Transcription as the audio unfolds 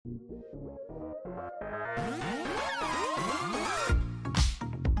Hello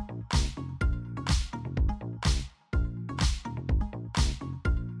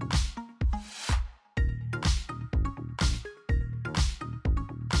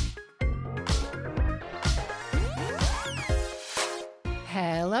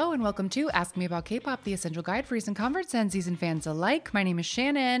and welcome to Ask Me About K-Pop, the essential guide for recent converts and season fans alike. My name is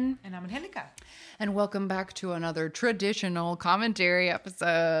Shannon. And I'm Angelica. And welcome back to another traditional commentary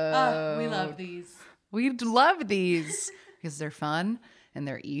episode. We love these. We love these because they're fun and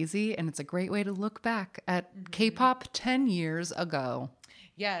they're easy and it's a great way to look back at K-pop 10 years ago.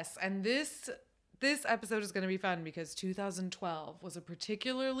 Yes, and this episode is going to be fun because 2012 was a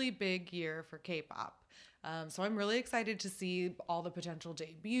particularly big year for K-pop. So I'm really excited to see all the potential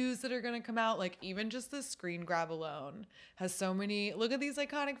debuts that are going to come out. Like even just the screen grab alone has so many. Look at these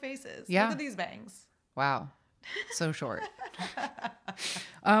iconic faces. Yeah. Look at these bangs. Wow. So short.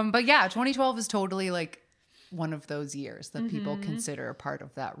 But yeah, 2012 is totally like one of those years that people consider a part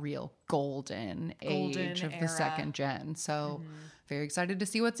of that real golden age of era. the second gen. So very excited to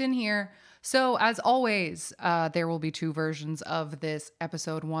see what's in here. So as always, there will be two versions of this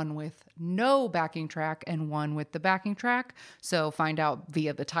episode, one with no backing track and one with the backing track. So find out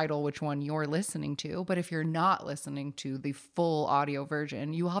via the title which one you're listening to. But if you're not listening to the full audio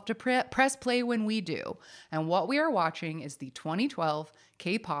version, you will have to press play when we do. And what we are watching is the 2012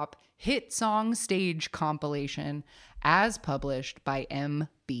 K-pop hit song stage compilation as published by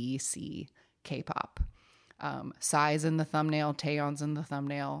MBC K-pop. Psy's in the thumbnail, Taeyeon's in the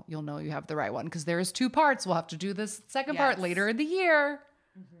thumbnail. You'll know you have the right one because there's two parts. We'll have to do this second part later in the year.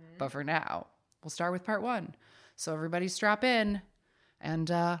 But for now, we'll start with part one. So everybody strap in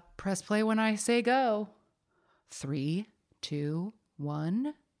and press play when I say go. 3, 2,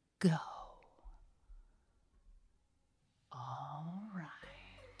 1, go. All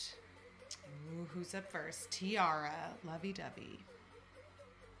right. Ooh, who's up first? Tiara, lovey-dovey.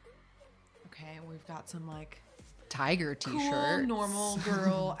 Okay, we've got some like Tiger t-shirts. cool normal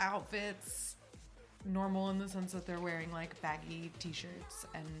girl outfits. Normal in the sense that they're wearing like baggy t-shirts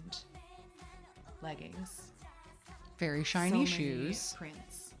and leggings. Very So shiny many shoes.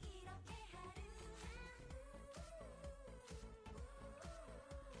 prints.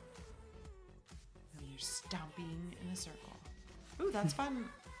 And you're stomping in a circle. Ooh, that's fun.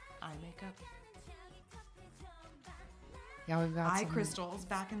 Eye makeup. Yeah, we've got Eye some, crystals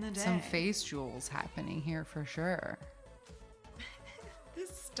back in the day. some face jewels happening here for sure.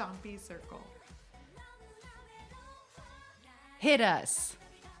 This stompy circle. Hit us.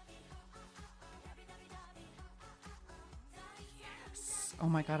 Yes. Oh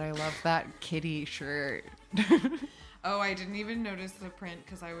my God, I love that kitty shirt. Oh, I didn't even notice the print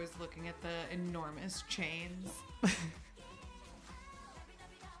because I was looking at the enormous chains.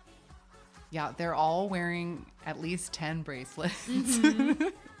 Yeah, they're all wearing at least 10 bracelets.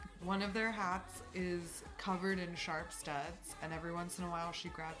 One of their hats is covered in sharp studs, and every once in a while she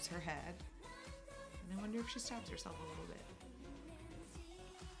grabs her head. And I wonder if she stabs herself a little bit.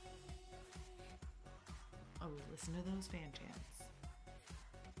 Oh, listen to those fan chants.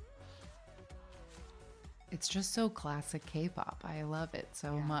 It's just so classic K-pop. I love it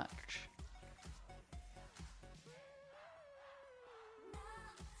so much.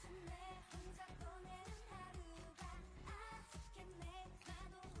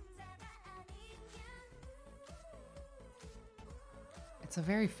 It's a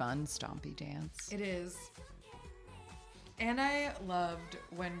very fun stompy dance. It is. And I loved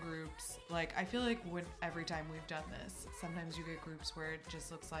when groups, like, I feel like when every time we've done this, sometimes you get groups where it just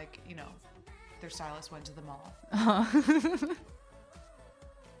looks like, you know, their stylist went to the mall.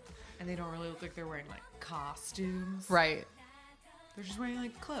 And they don't really look like they're wearing, like, costumes. Right. They're just wearing,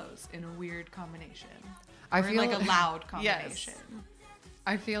 like, clothes in a weird combination. I or in, feel like, a loud combination. Yes.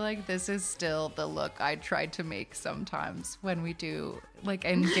 I feel like this is still the look I try to make sometimes when we do, like,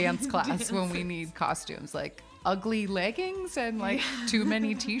 in dance class when we need costumes. Like, ugly leggings and, like, too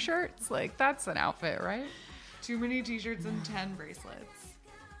many t-shirts. Like, that's an outfit, right? Too many t-shirts and 10 bracelets.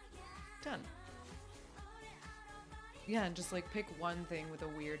 Done. Yeah, and just, like, pick one thing with a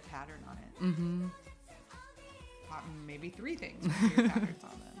weird pattern on it. Mm-hmm. Maybe 3 things with weird patterns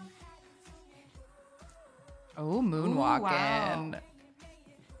on them. Oh, moonwalking. Wow.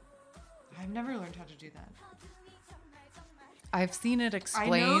 I've never learned how to do that. I've seen it I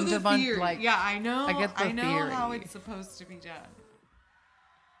explained know the a bunch. theory. Like, yeah, I know. I get the I know theory. how it's supposed to be done,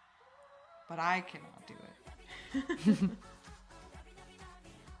 but I cannot do it.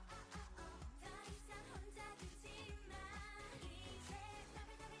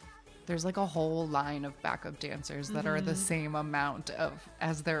 There's like a whole line of backup dancers that are the same amount of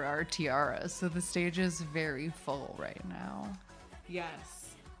as there are tiaras. So the stage is very full right now.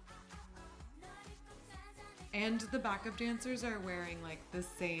 Yes. And the backup dancers are wearing like the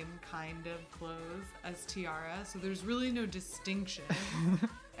same kind of clothes as Tiara. So there's really no distinction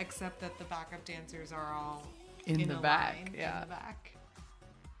except that the backup dancers are all In the a back, line yeah. in the back.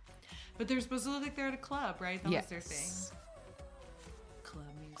 But they're supposed to look like they're at a club, right? That was their thing. Club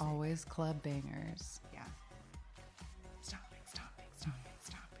music. Always club bangers. Yeah. Stomping, stomping, stomping,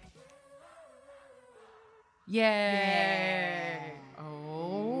 stomping. Yay!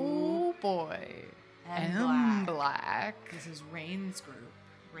 Oh boy. And Black. This is Rain's group.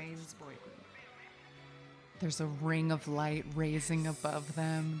 Rain's boy group. There's a ring of light raising above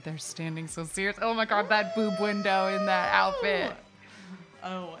them. They're standing so serious. Oh my god, that boob window in that outfit.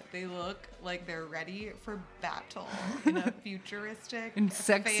 Oh, they look like they're ready for battle in a futuristic In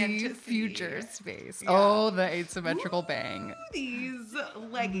sexy fantasy. future space. Yeah. Oh, the asymmetrical bang. These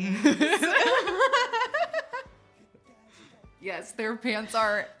leggings. Yes, their pants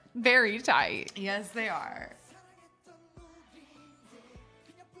are very tight. Yes, they are.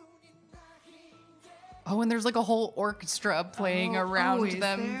 Oh, and there's like a whole orchestra playing around is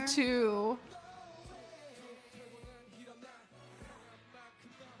them there? too.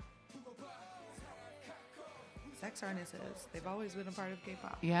 Sex harnesses. They've always been a part of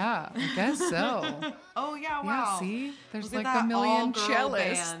K-pop. Yeah, I guess so. Oh, yeah, Yeah, wow. see? There's Look at like a that million all-girl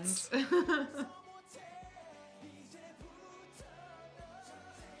cellists. band.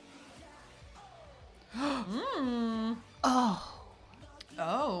 Oh.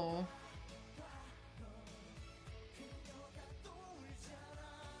 Oh.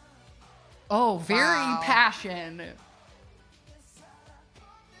 Oh, very Wow. passion.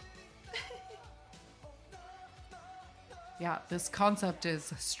 Yeah, this concept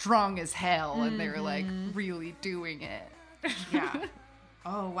is strong as hell, and they're like really doing it. Yeah.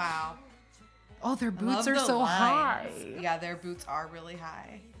 Oh, wow. Oh, their I boots love are the so lines. high. Yeah, their boots are really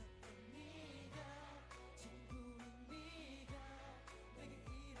high.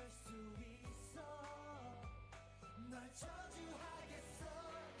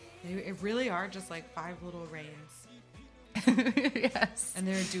 They really are just like 5 little reins. Yes. And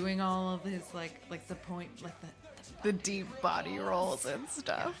they're doing all of his like the point, like The deep body rolls and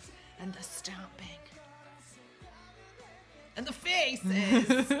stuff. and the stomping. And the faces.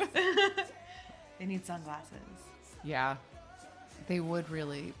 They need sunglasses. Yeah. They would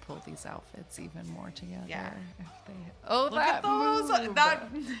really pull these outfits even more together. Yeah. If they... Oh, Look that at those. move.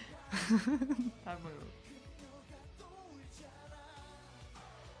 That move.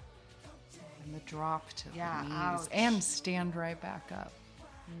 And the drop to Yeah, the knees. ouch. And stand right back up.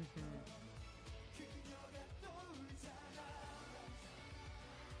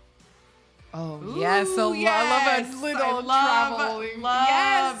 Oh, Ooh, yes. I love yes. a little I love, traveling. love,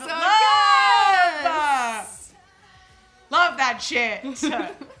 yes. love. Yes. Love that shit.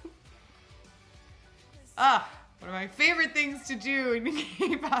 One of my favorite things to do in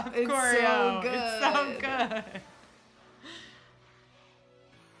K-pop It's choreo. so It's so good. good.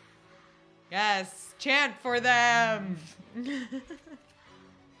 Yes, chant for them.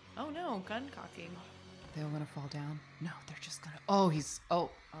 Oh no, gun cocking. They're going to fall down. No, they're just going to. Oh, he's. Oh.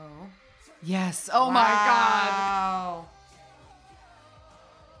 Oh. Yes. Oh my God. Wow.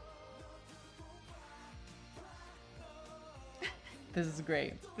 This is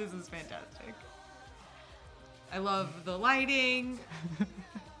great. This is fantastic. I love the lighting.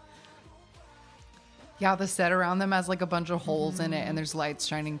 Yeah, the set around them has like a bunch of holes in it, and there's lights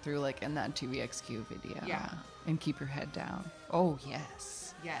shining through, like in that 2EXQ video. Yeah. And keep your head down. Oh,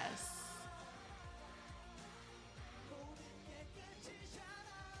 yes. Yes.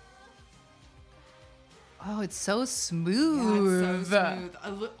 Oh, it's so Yeah, smooth. it's so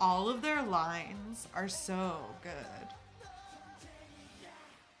smooth. All of their lines are so good.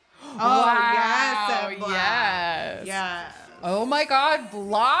 Oh, Wow, yes. And Black. yes. Yes. Oh my God,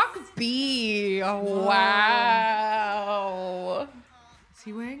 Block B. Wow. Is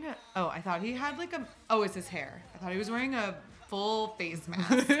he wearing a... Oh, I thought he had like a... Oh, it's his hair. I thought he was wearing a full face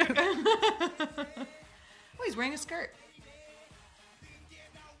mask. Oh, he's wearing a skirt.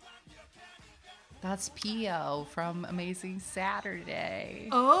 That's Pio from Amazing Saturday.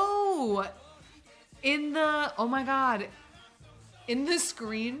 Oh, oh my God. In the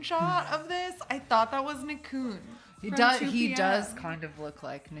screenshot of this, I thought that was Nikun. He from does. 2 He PM. does kind of look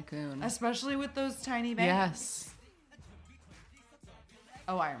like Nikun. Especially with those tiny bangs. Yes.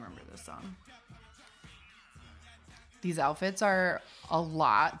 Oh, I remember this song. These outfits are a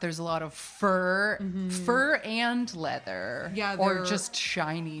lot. There's a lot of fur and leather. Yeah, or they're- just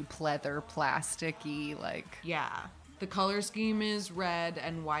shiny pleather, plasticky, like. Yeah. The color scheme is red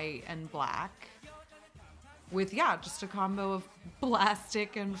and white and black. With, just a combo of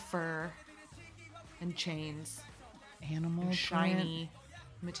plastic and fur and chains. Animal And print. shiny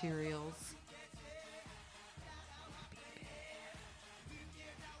materials.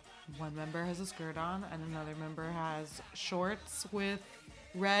 One member has a skirt on and another member has shorts with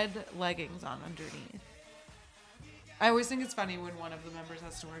red leggings on underneath. I always think it's funny when one of the members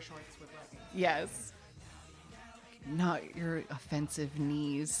has to wear shorts with leggings. Yes. Not your offensive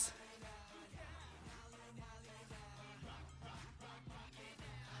knees.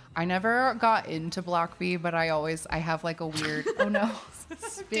 I never got into Block B, but I have like a weird, oh no,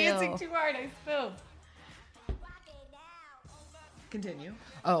 Dancing too hard, I spilled. Continue.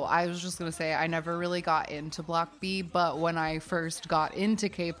 Oh, I was just going to say, I never really got into Block B, but when I first got into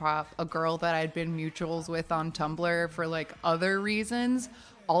K-pop, a girl that I'd been mutuals with on Tumblr for like other reasons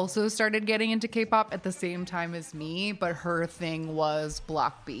also started getting into K-pop at the same time as me, but her thing was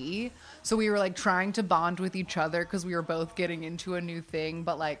Block B. So we were like trying to bond with each other because we were both getting into a new thing,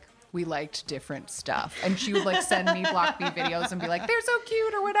 but like we liked different stuff. And she would like send me Block B videos and be like, they're so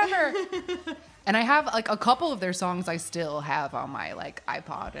cute or whatever. And I have like a couple of their songs I still have on my like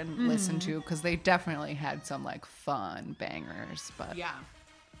iPod and listen to because they definitely had some like fun bangers. But Yeah.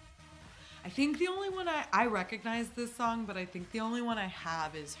 I think the only one I recognize this song, but I think the only one I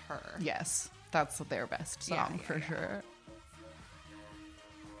have is Her. yes, that's their best song for sure.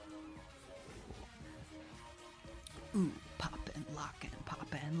 Ooh, poppin', lockin',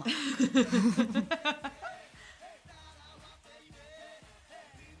 poppin', lockin'.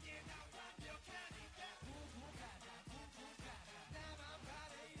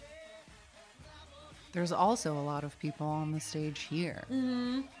 There's also a lot of people on the stage here.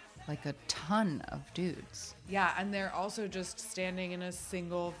 Mm-hmm. Like a ton of dudes. Yeah, and they're also just standing in a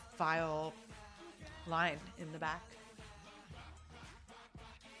single file line in the back.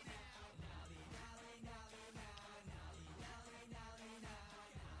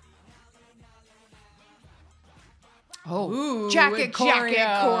 Oh, Ooh, jacket choreo. jacket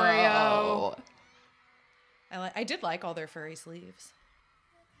choreo. I did like all their furry sleeves.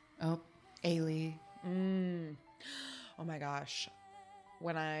 Oh, Ailey. Oh my gosh.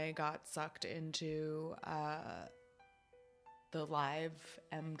 When I got sucked into the live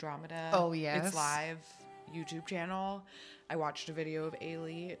Andromeda, Oh, yes. It's Live YouTube channel, I watched a video of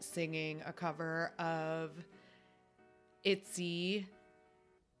Ailey singing a cover of ITZY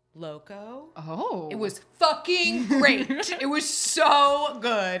Loco. Oh. It was fucking great. It was so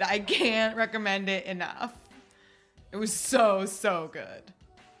good. I can't recommend it enough. It was so, so good.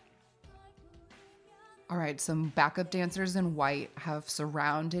 All right, some backup dancers in white have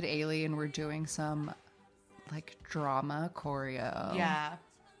surrounded Ailey and we're doing some like drama choreo. Yeah.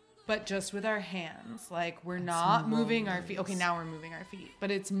 But just with our hands. Like, we're not moving our feet. Okay, now we're moving our feet.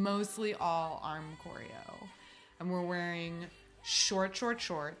 But it's mostly all arm choreo. And we're wearing shorts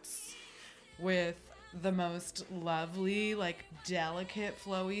with the most lovely, like, delicate,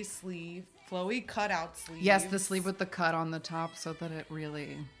 flowy cutout sleeves. Yes, the sleeve with the cut on the top so that it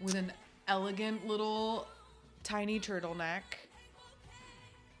really... With an elegant little tiny turtleneck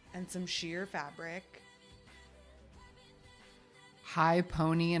and some sheer fabric. High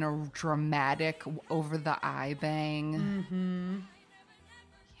pony and a dramatic over the eye bang. Mm-hmm.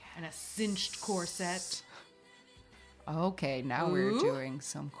 And a cinched corset. Okay, now we're Ooh. doing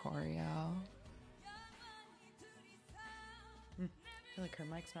some choreo. I feel like her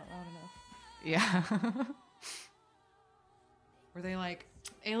mic's not loud enough. Yeah. Were they like,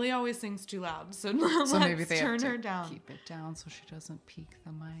 Ailey always sings too loud, so, So maybe let's they turn have to her down. keep it down so she doesn't peek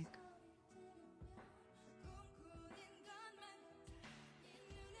the mic.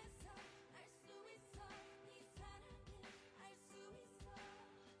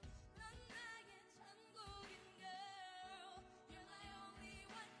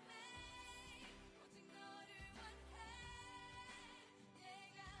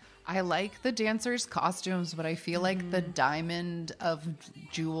 I like the dancers' costumes, but I feel like the diamond of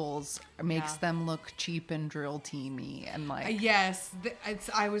jewels makes Yeah. them look cheap and drill teamy. And like, Yes,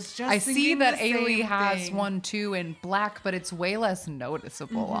 I was just I see thinking that the Ailey same has thing. one too in black, but it's way less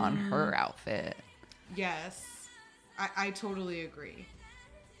noticeable on her outfit. Yes, I totally agree.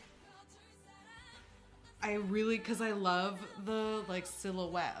 I really, because I love the like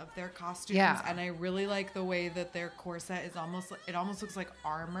silhouette of their costumes, Yeah. and I really like the way that their corset is almost looks like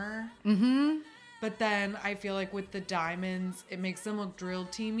armor. But then I feel like with the diamonds, it makes them look drill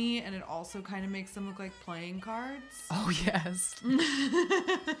teamy, and it also kind of makes them look like playing cards. Oh, yes. In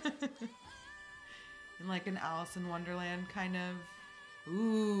like an Alice in Wonderland kind of.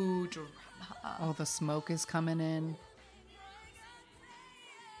 Ooh, drama. Oh, the smoke is coming in.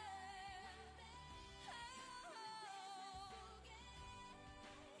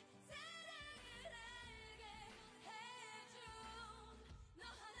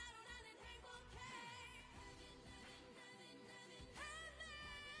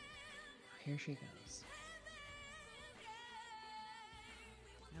 Here she goes.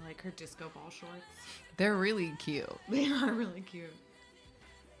 I like her disco ball shorts. They're really cute. They are really cute.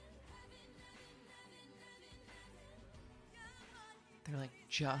 They're like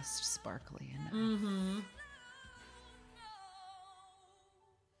just sparkly enough. Mm-hmm.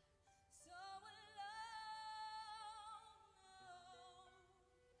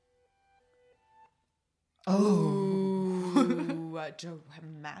 Oh,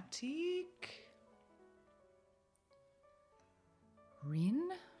 dramatic.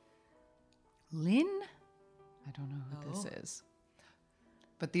 Lynn? I don't know who this is.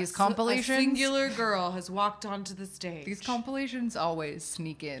 But these compilations... A singular girl has walked onto the stage. These compilations always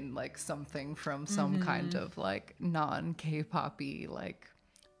sneak in like something from some kind of like non-K-poppy like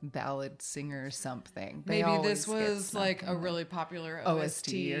ballad singer or something. They Maybe this always get was snuck like a in, really popular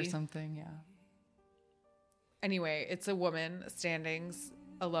OST or something, yeah. Anyway, it's a woman standing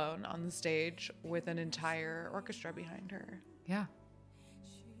alone on the stage with an entire orchestra behind her. Yeah.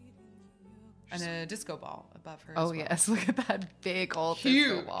 And a disco ball above her. Oh, as well. yes. Look at that big old Huge,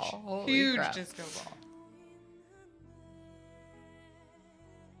 disco ball. Holy huge crap. disco ball.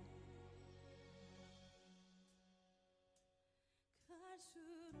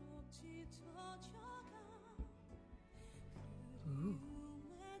 Ooh.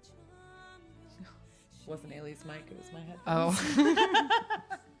 Wasn't Ailey's mic, it was my head. Oh.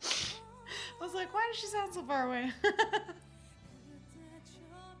 I was like, why does she sound so far away?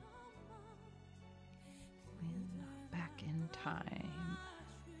 Back in time.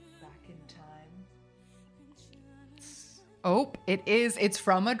 Back in time. Oh, it is. It's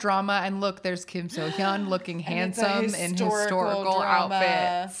from a drama. And look, there's Kim So-hyun looking handsome in historical drama.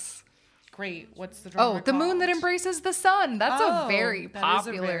 outfits. Great. What's the drama Oh, The Moon That called? Embraces the Sun. That's a Oh, very that is a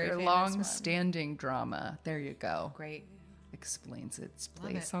popular, very famous long-standing drama. There you go. Great. Explains its Love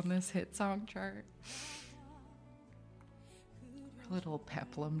place it. on this hit song chart. Her little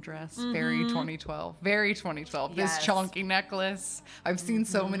peplum dress. Very 2012. Very 2012. Yes. This chunky necklace. I've seen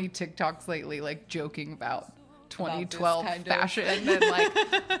so many TikToks lately, like joking about 2012 kind of. fashion and like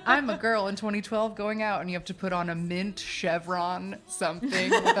I'm a girl in 2012 going out and you have to put on a mint chevron something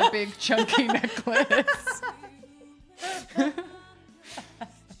with a big chunky necklace.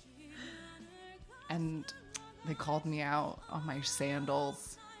 And they called me out on my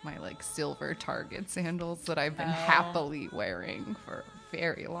sandals, my like silver Target sandals that I've been happily wearing for a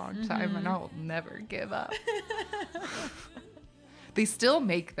very long time and I'll never give up. They still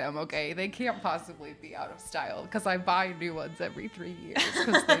make them, okay? They can't possibly be out of style because I buy new ones every 3 years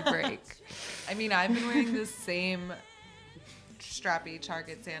because they break. I mean, I've been wearing the same strappy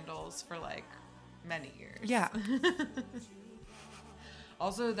Target sandals for like many years. Yeah.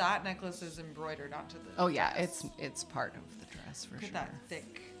 Also, that necklace is embroidered onto the Oh yeah, dress. it's part of the dress for Look sure. at that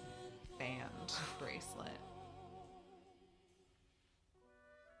thick band bracelet.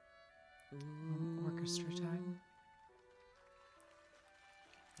 Orchestra time.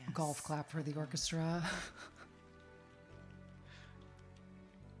 Yes. Golf clap for the orchestra.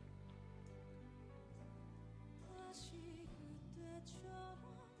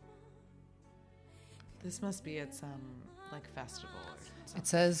 This must be at some like festival or something. It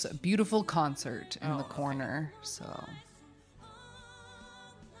says beautiful concert in Oh, the okay. corner, so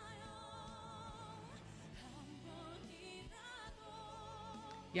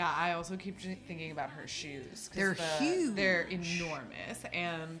Yeah, I also keep thinking about her shoes. 'Cause They're huge. They're enormous,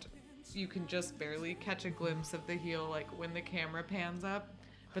 and you can just barely catch a glimpse of the heel, like when the camera pans up.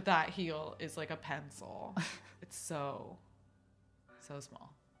 But that heel is like a pencil. It's so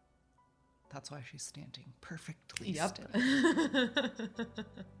small. that's why she's standing perfectly Yep. still.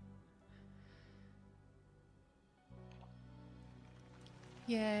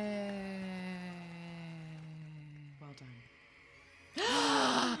 Yay. Well done.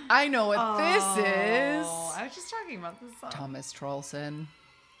 I know what this is. I was just talking about this song. Thomas Trollson.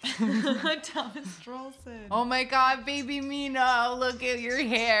 Thomas Strolson. Oh my god, baby Mina, look at your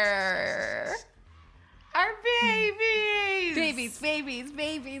hair. Our babies. Babies, babies,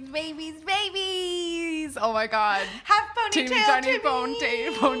 babies, babies, babies. keys. Oh my god. Half ponytail, Teeny tiny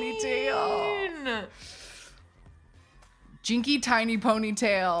Timmy. ponytail. Jinky tiny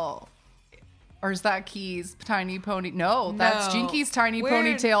ponytail. Or is that Key's tiny pony? No, that's No. Jinky's tiny Where-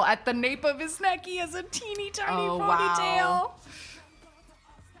 ponytail. At the nape of his neck, he has a teeny tiny Oh, ponytail. wow.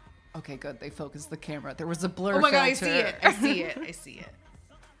 Okay, good. They focused the camera. There was a blur Oh my god, I filter. see it. I see it. I see it.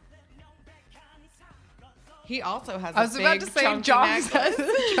 He also has a I was about big to say chunky John necklace. has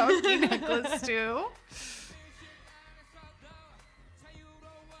a chunky necklace too.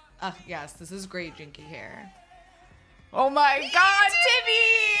 Yes, this is great Jinky hair. Oh my god, Timmy!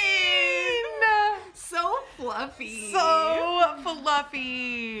 So fluffy. So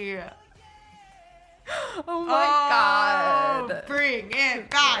fluffy. Oh my god. Bring it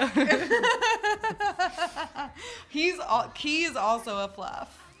back. Key is also a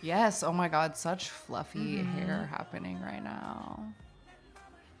fluff. Yes, oh my god, such fluffy hair happening right now.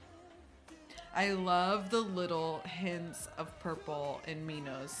 I love the little hints of purple in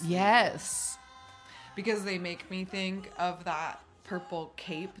Mino's sleeve. Yes. Because they make me think of that purple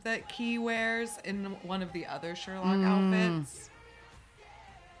cape that Key wears in one of the other Sherlock outfits.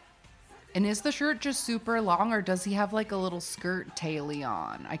 And is the shirt just super long, or does he have like a little skirt taily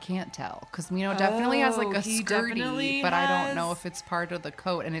on? I can't tell. Because Mino definitely has like a he skirty, definitely but I don't has- know if it's part of the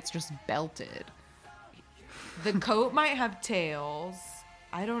coat and it's just belted. The coat might have tails.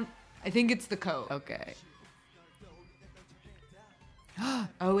 I think it's the coat. Okay.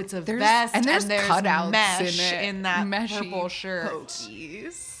 Oh, it's a There's vest and there's cutouts mesh in it. in that Meshy purple shirt.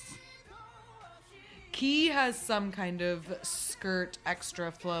 pokies. Key has some kind of skirt,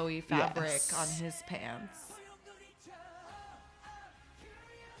 extra flowy fabric Yes. on his pants.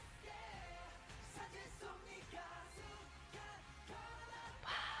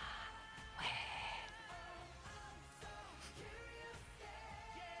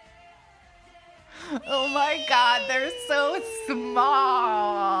 Oh my god, they're so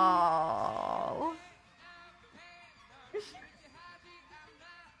small.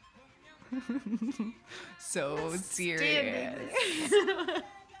 So serious.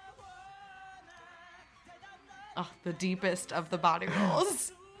 Oh, the deepest of the body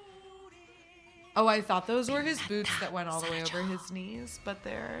rolls. Oh, I thought those were his boots that went all the way over his knees, but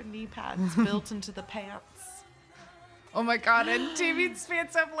they're knee pads built into the pants. Oh my god, and Timmy's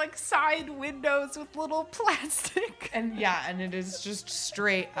pants have like side windows with little plastic. And yeah, and it is just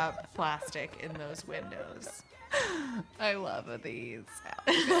straight up plastic in those windows. I love these.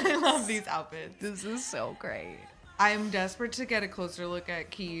 I love these outfits. This is so great. I'm desperate to get a closer look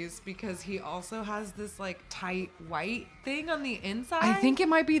at Keys because he also has this like tight white thing on the inside. I think it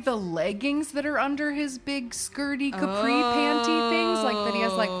might be the leggings that are under his big skirty capri panty things, like that he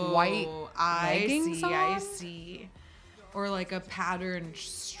has like white leggings on. I see. Or like a patterned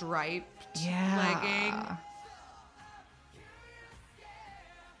striped legging.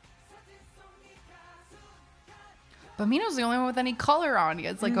 But Mino's the only one with any color on. He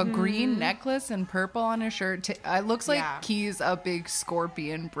has like a green necklace and purple on his shirt. It looks like Yeah. Key's a big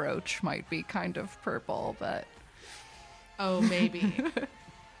scorpion brooch might be kind of purple, but Oh, maybe.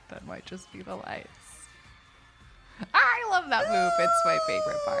 that might just be the lights. I love that move. It's my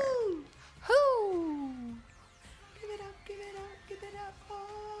favorite part. Whoo! Give it up, give it up, give it up.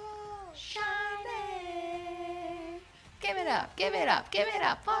 Oh, Shiny. Give it up, give it up, give it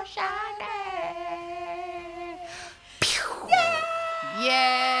up for Shiny.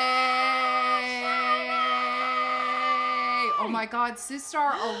 Yay! Oh my god,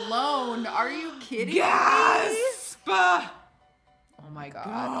 Sistar alone. Are you kidding Gasp! Oh my my god.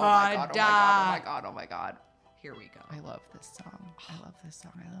 god. Oh my god. Oh my god. Oh my god. Here we go. I love this song. I love this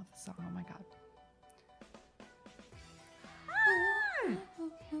song. I love this song. Oh my god.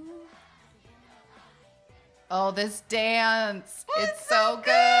 Oh, this dance. It's so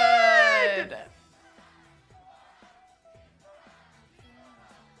good.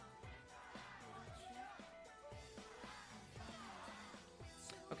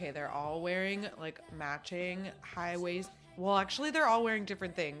 Okay, they're all wearing like matching high waist. Well, actually, they're all wearing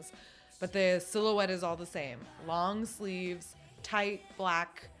different things, but the silhouette is all the same. Long sleeves, tight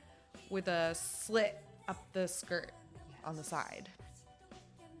black with a slit up the skirt on the side.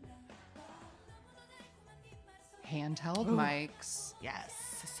 Handheld mics. Yes,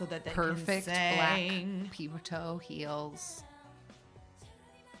 so that they Perfect can black sing. peep-toe heels.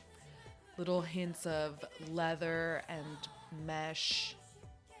 Little hints of leather and mesh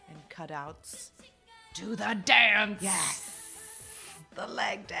and cutouts. Do the dance. Yes, the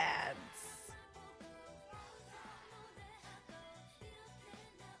leg dance.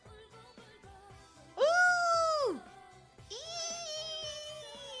 Ooh! Eee!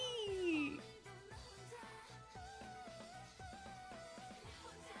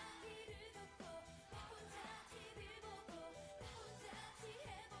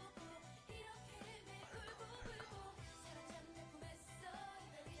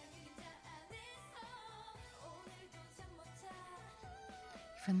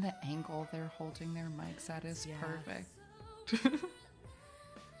 Even the angle they're holding their mics at is Yeah. perfect.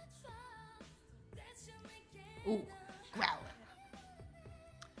 Ooh, growling.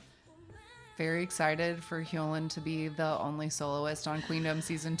 Very excited for Hyolyn to be the only soloist on Queendom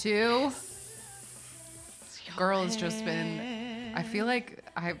season 2. Girl has just been. I feel like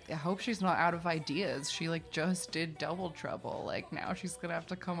I hope she's not out of ideas. She like just did Double Trouble. Like now she's gonna have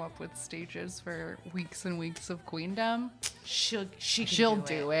to come up with stages for weeks and weeks of Queendom. She'll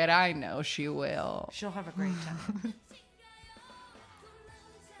do it. I know she will. She'll have a great time.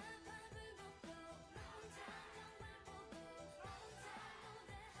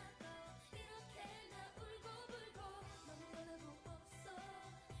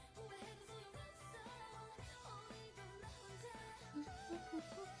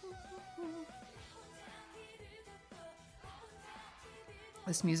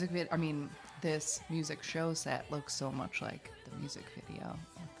 This music show set looks so much like the music video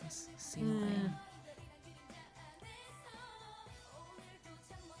with this ceiling.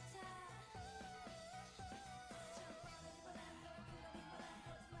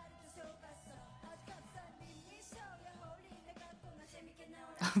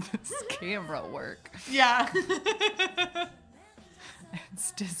 This camera work. Yeah.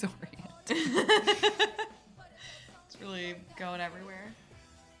 It's disorienting. It's really going everywhere.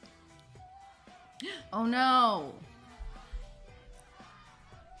 Oh no.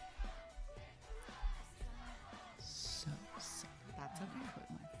 So sorry. That's okay. Put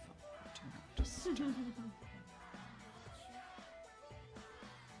my phone. Do not disturb.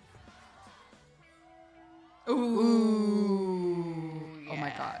 Ooh. Oh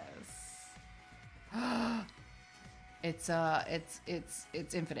my god. It's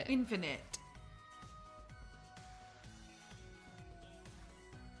infinite. Infinite.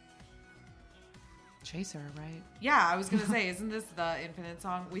 Chaser, right? Yeah, I was gonna say, isn't this the Infinite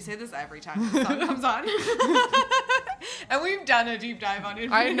song? We say this every time the song comes on. And we've done a deep dive on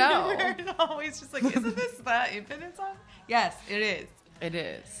Infinite. I know. Where it's always just like, isn't this the Infinite song? Yes, it is. It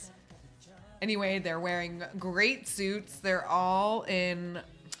is. Anyway, they're wearing great suits. They're all in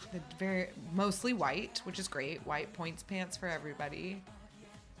the mostly white, which is great. White points pants for everybody.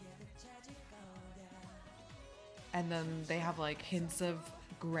 And then they have like hints of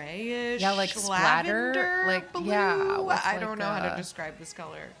grayish, Yeah, like splatter, lavender, like blue. yeah. with I like don't know how to a describe this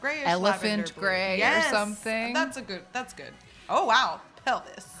color. Grayish, elephant lavender blue. gray Yes, or something. That's good. Oh wow,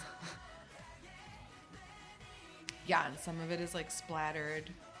 pelvis. Yeah, and some of it is like splattered.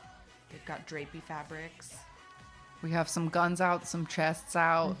 They've got drapey fabrics. We have some guns out, some chests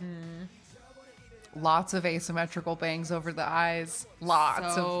out. Lots of asymmetrical bangs over the eyes.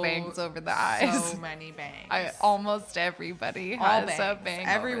 Lots of bangs over the eyes. So many bangs. Almost everybody All has bangs. a bang.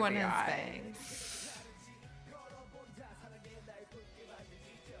 Everyone over the has eye. bangs.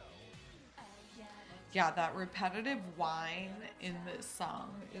 Yeah, that repetitive whine in this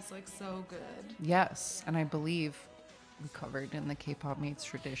song is like so good. Yes, and I believe we covered in the K-pop meets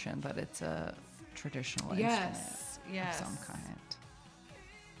tradition that it's a traditional instrument Yes. of some kind.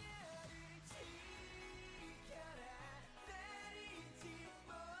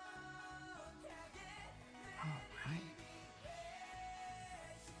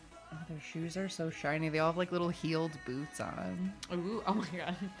 Their shoes are so shiny. They all have like little heeled boots on. Ooh, oh my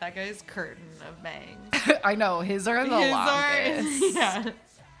god, that guy's curtain of bangs. I know, his are the longest. Yeah.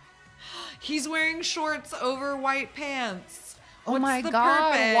 He's wearing shorts over white pants. Oh What's my the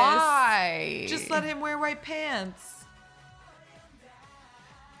god, purpose? why? Just let him wear white pants.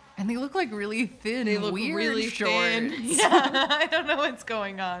 And they look like really thin, They look weird really shorts. thin. Yeah, I don't know what's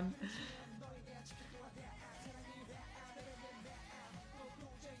going on.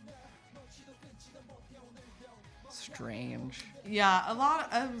 Strange. Yeah, a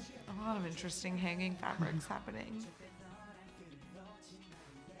lot of interesting hanging fabrics happening.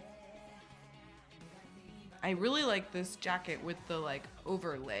 I really like this jacket with the like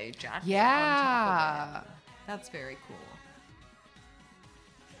overlay jacket on top Yeah. of it. That's very cool.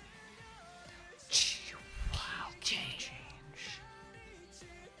 Wow, change.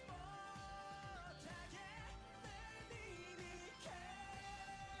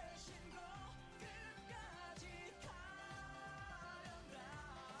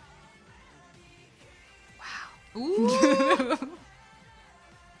 Ooh.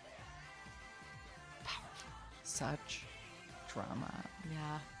 Such drama.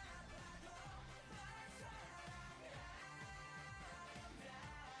 Yeah.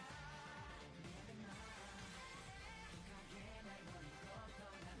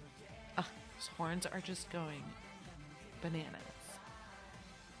 Those horns are just going bananas.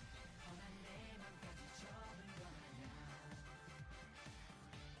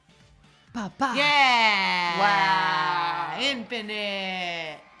 ba, ba. Yeah. Wow.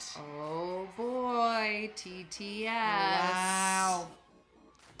 Infinite. Oh boy, TTS. Wow.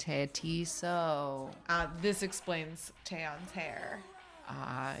 Tetiso. This explains Taeyeon's hair.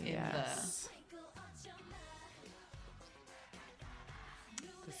 Yes.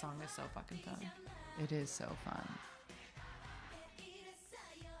 The song is so fucking fun. It is so fun.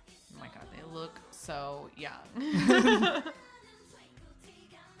 Oh my god, they look so young.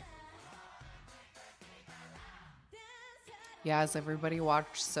 Yeah, has everybody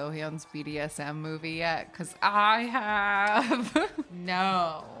watched Sohyun's BDSM movie yet? Because I have.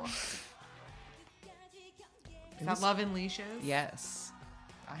 No. Is that Love and Leashes? Yes.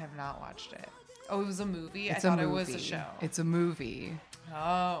 I have not watched it. Oh, it was a movie? It's I thought a it movie. was a show. It's a movie.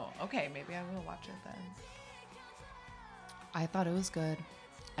 Oh, okay. Maybe I will watch it then. I thought it was good.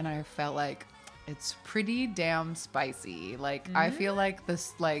 And I felt like it's pretty damn spicy. Like, I feel like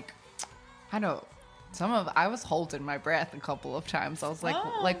this, like, I don't I was holding my breath a couple of times. I was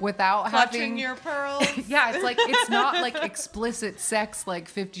like without Clutching having your pearls. yeah, it's like, it's not like explicit sex like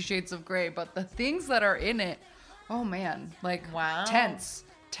 50 Shades of Grey, but the things that are in it, oh man, like Wow. tense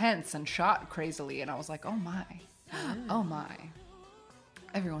and shot crazily. And I was like, oh my, oh my.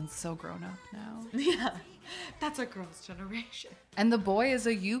 Everyone's so grown up now. Yeah. That's a girl's generation. And the boy is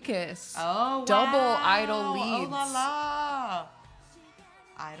a Yukis. Oh, Double wow. idol leads. Oh, la la.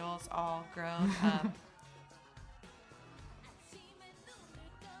 Idols all grown up.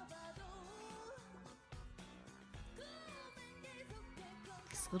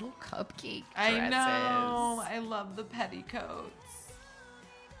 These little cupcake dresses. I know. I love the petticoats.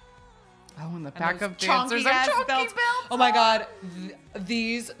 Oh, and the And pack those of dancers are chonky-ass chunky belts. belts. Oh my god,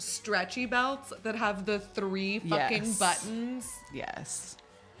 these stretchy belts that have the 3 fucking Yes. buttons. Yes.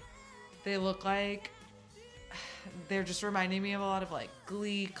 They look like they're just reminding me of a lot of like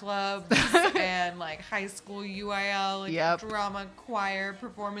glee clubs and like high school UIL, like Yep. drama choir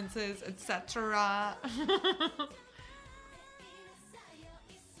performances, etc.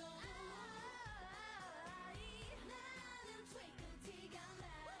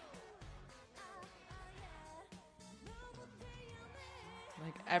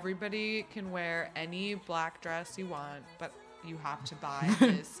 Like everybody can wear any black dress you want, but you have to buy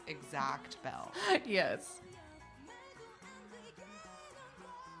this exact belt. Yes.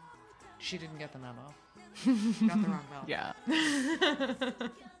 She didn't get the memo. She got the wrong belt. Yeah.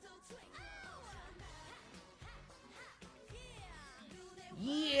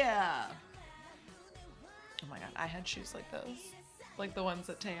 Yeah. Oh my god, I had shoes like those. Like the ones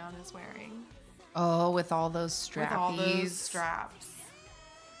that Taeyeon is wearing. Oh, with all those strappies. With all those straps.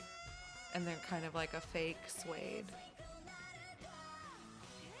 And they're kind of like a fake suede.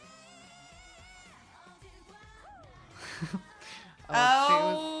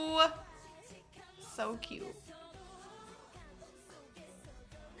 Oh, So cute.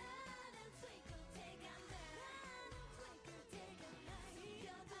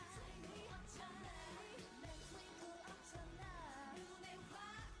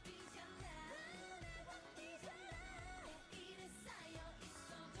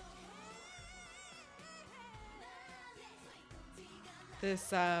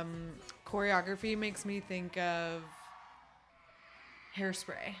 This choreography makes me think of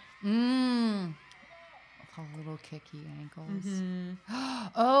Hairspray. With all little kicky ankles.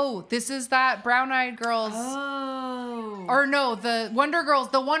 Oh, this is that Brown Eyed Girls. Oh. Or no, the Wonder Girls.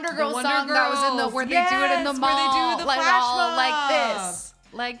 The Wonder Girls Wonder song that was in the where they do it in the Yes, mall. where they do the like flash all mob. like this.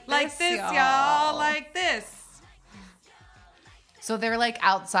 Like this, y'all. Like this. So they're like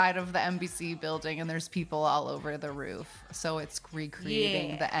outside of the NBC building and there's people all over the roof. So it's recreating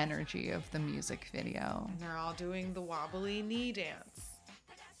Yeah. the energy of the music video. And they're all doing the wobbly knee dance.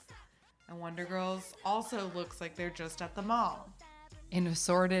 And Wonder Girls also looks like they're just at the mall. In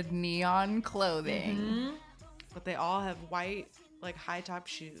assorted neon clothing. But they all have white, like high top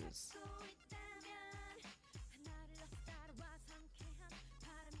shoes.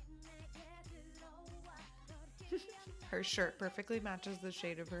 Her shirt perfectly matches the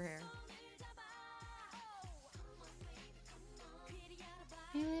shade of her hair.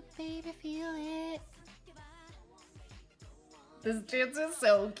 Feel it, baby, feel it. This dance is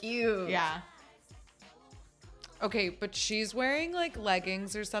so cute. Yeah. Okay, but she's wearing like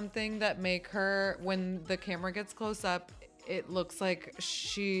leggings or something that make her, when the camera gets close up, it looks like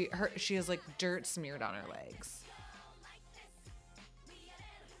she has like dirt smeared on her legs.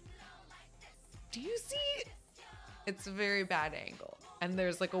 Do you see? It's a very bad angle. And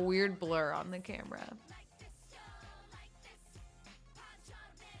there's like a weird blur on the camera.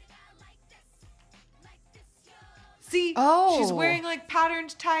 See? Oh. She's wearing like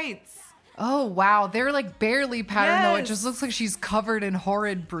patterned tights. Oh, wow. They're like barely patterned, though. It Yes. just looks like she's covered in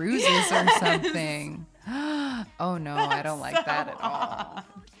horrid bruises or something. Oh, no. I don't like that at all.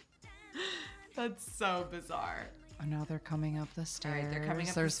 That's so bizarre. Oh, no. They're coming up the All stairs. right, they're coming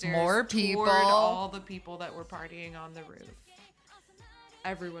up There's the stairs more people. toward all the people that were partying on the roof.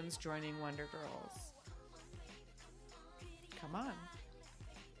 Everyone's joining Wonder Girls. Come on.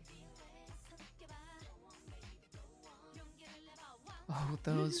 Oh,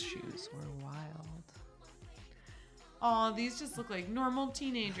 those shoes were wild. Oh, these just look like normal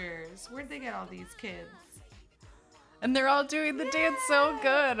teenagers. Where'd they get all these kids? And they're all doing the dance so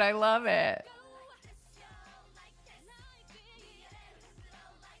good. I love it.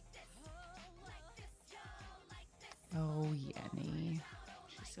 Oh, Yenny.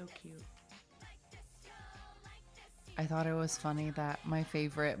 She's so cute. I thought it was funny that my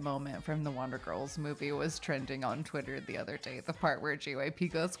favorite moment from the Wonder Girls movie was trending on Twitter the other day. The part where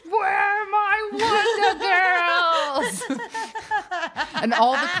JYP goes, "Where are my Wonder Girls?" And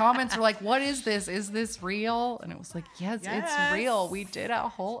all the comments were like, "What is this? Is this real?" And it was like, yes, it's real. We did a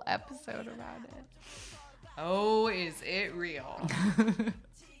whole episode about it. Oh, is it real?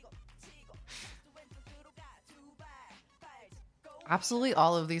 Absolutely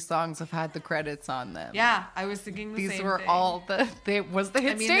all of these songs have had the credits on them. Yeah, I was thinking the These same were thing. all the hit they're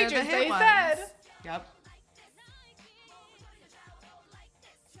stages, the hit they ones. said. Yep.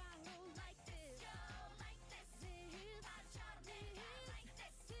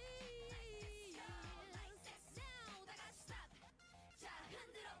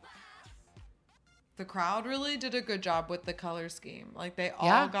 The crowd really did a good job with the color scheme. Like they all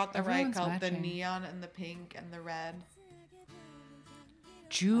Yeah, got the right everyone's color, the matching. neon and the pink and the red.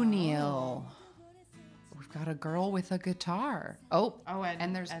 Juniel. We've got a girl with a guitar. Oh,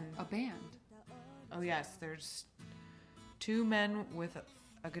 and there's a band. Oh yes, there's two men with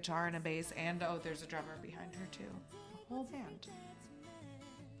a guitar and a bass, and there's a drummer behind her too. A whole band.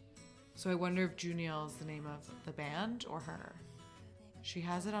 So I wonder if Juniel is the name of the band or her. She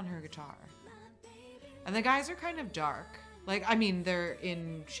has it on her guitar. And the guys are kind of dark. Like, I mean, they're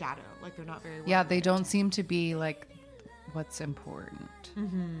in shadow. Like, they're not very well Yeah, they lit. don't seem to be like what's important.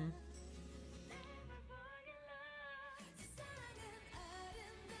 Mm-hmm.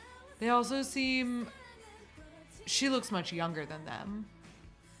 They also seem... She looks much younger than them.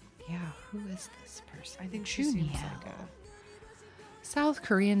 Yeah, who is this person? I think she seems Juniel. like a... South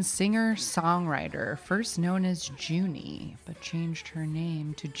Korean singer-songwriter, first known as Junie, but changed her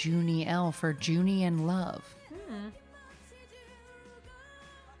name to Junie L for Junie and Love.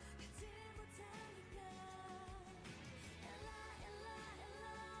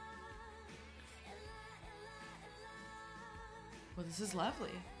 Well, this is lovely.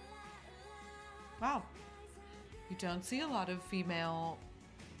 Wow. You don't see a lot of female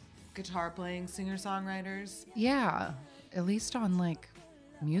guitar-playing singer-songwriters. Yeah, at least on like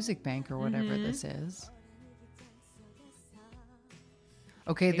Music Bank or whatever this is.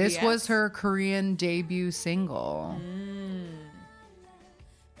 Okay, this ABS? was her Korean debut single.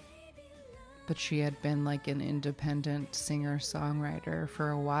 But she had been like an independent singer-songwriter for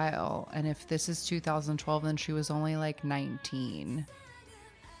a while. And if this is 2012, then she was only like 19.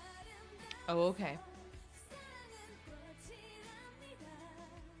 Oh, okay.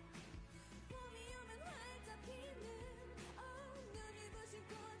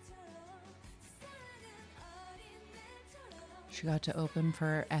 She got to open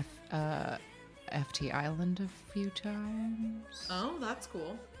for FT Island a few times. Oh, that's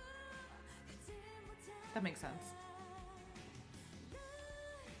cool. That makes sense.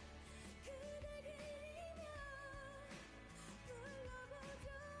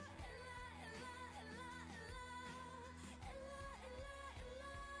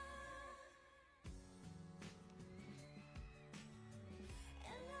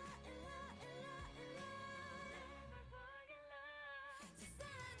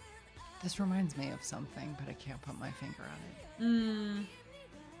 This reminds me of something, but I can't put my finger on it.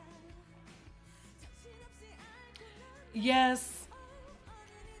 Yes.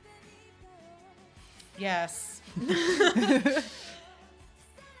 Yes.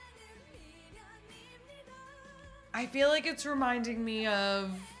 I feel like it's reminding me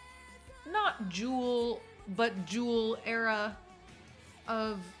of not Jewel, but Jewel era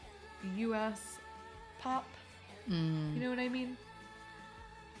of US pop. You know what I mean?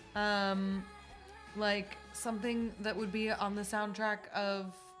 Like something that would be on the soundtrack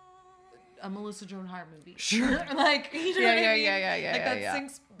of a Melissa Joan Hart movie. Sure. Like, you know what I mean? Yeah. Like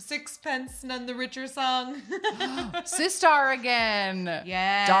that Sixpence None the Richer song. Sistar again.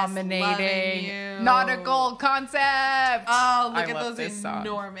 Yes. Dominating. Nautical concept. Oh, look I at love those this song.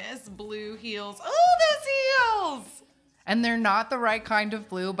 enormous blue heels. Oh, those heels. And they're not the right kind of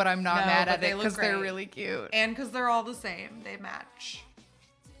blue, but I'm not No, mad but at they it look because they're great. really cute. And because they're all the same. They match.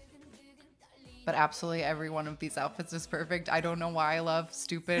 But absolutely every one of these outfits is perfect. I don't know why I love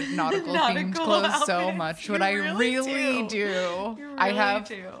stupid nautical themed Nautical clothes so outfits. much, You but I really really do. do. You I really have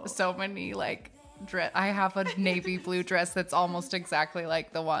do. so many like I have a navy blue dress that's almost exactly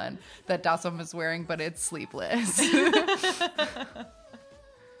like the one that Dasom is wearing, but it's sleeveless.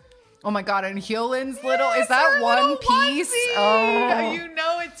 Oh my god, and Hyolin's little is that her one little piece? onesie. Oh. You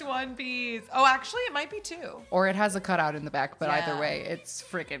know it's one piece. Oh, actually, it might be two. Or it has a cutout in the back, but either Yeah. way, it's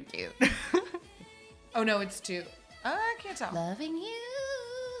freaking cute. Oh, no, it's two. I can't tell. Loving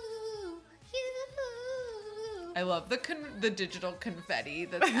you. I love the digital confetti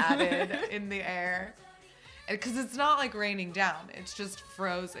that's added in the air. Because it's not like raining down. It's just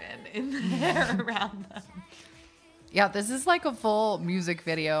frozen in the air around them. Yeah, this is like a full music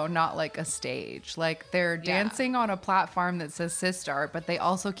video, not like a stage. Like they're dancing on a platform that says Sistar, but they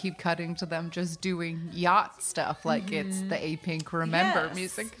also keep cutting to them just doing yacht stuff like it's the A-Pink Remember Yes.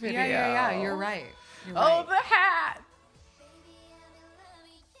 music video. Yeah. You're right. You're Oh, right. the hat.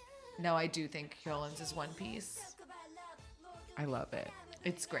 No, I do think Hyolin's is one piece. I love it.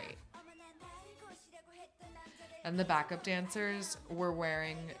 It's great. And the backup dancers were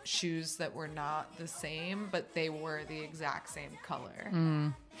wearing shoes that were not the same, but they were the exact same color.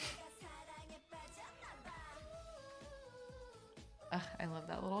 I love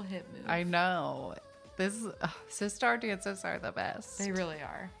that little hip move. I know. This Sistar dances are the best. They really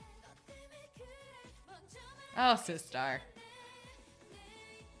are. Oh, Sistar.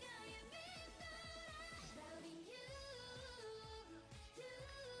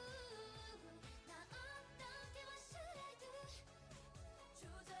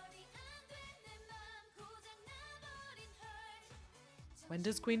 When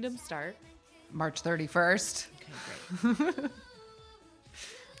does Queendom start? March 31st. Okay, great.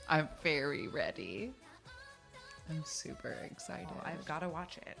 I'm very ready. I'm super excited. Oh, I've got to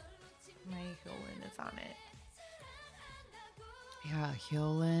watch it. My Hyolyn is on it. Yeah,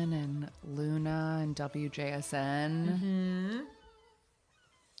 Hyolyn and Luna and WJSN. I'm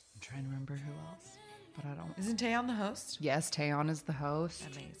trying to remember who else, but I don't. Isn't Taeyeon the host? Yes, Taeyeon is the host.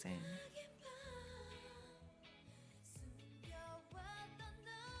 Amazing.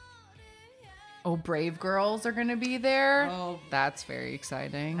 Oh, Brave Girls are going to be there. Oh. That's very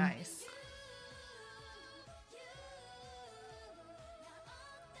exciting. Nice.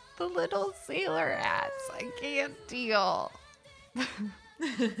 The little sailor hats. I can't deal.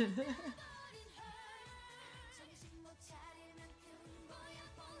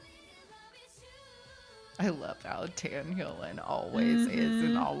 I love how Tan Hyolyn always is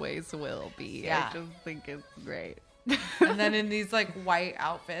and always will be. Yeah. I just think it's great. And then in these like white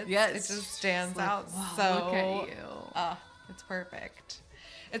outfits, Yes. it just stands Like, out wow, so. look at you. It's perfect.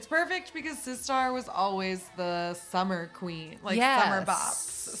 It's perfect because Sistar was always the summer queen, like summer Yes.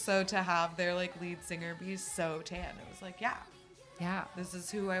 bops. So to have their like lead singer be so tan, it was like, yeah, Yeah. this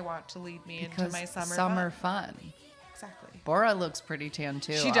is who I want to lead me Because into my summer. summer fun. fun. Exactly. Bora looks pretty tan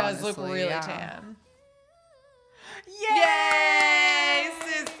too. She does look honestly, really yeah. tan. Yay! Yay,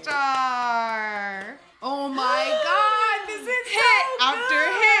 Sistar! Oh my god, this is Hit after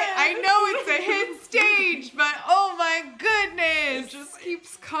hit. I know it's a hit stage, but oh my goodness. It just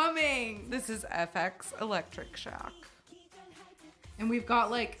keeps coming. This is FX Electric Shock. And we've got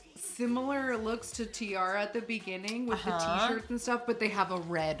like similar looks to Tiara at the beginning with the t-shirts and stuff, but they have a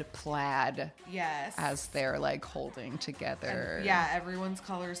red plaid Yes. as they're like holding together. And, yeah, everyone's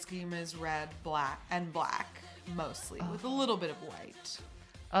color scheme is red, black, and black mostly, with a little bit of white.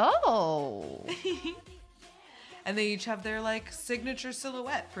 Oh. And they each have their like signature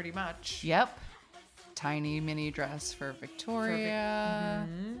silhouette pretty much. Yep. Tiny mini dress for Victoria.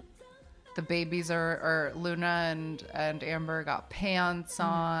 The babies are Luna and Amber got pants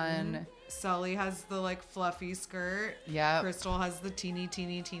on. Sully has the like fluffy skirt. Yep. Crystal has the teeny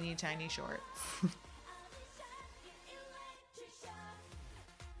tiny shorts.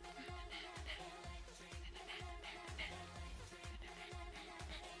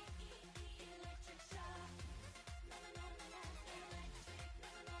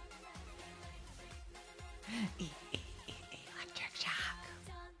 Electric shock.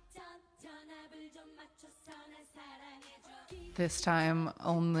 This time,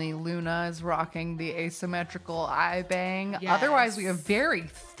 only Luna is rocking the asymmetrical eye bang. Yes. Otherwise, we have very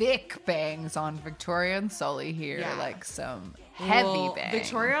thick bangs on Victoria and Sully here. Yeah. Like some heavy Well, bangs.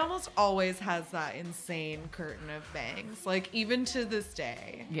 Victoria almost always has that insane curtain of bangs. Like, even to this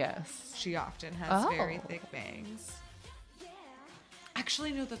day, Yes. she often has very Oh. thick bangs.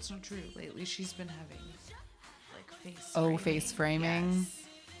 Actually, no, that's not true. Lately, she's been having, like, face Oh, framing. face framing. Yes.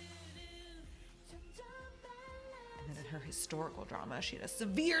 And then in her historical drama, she had a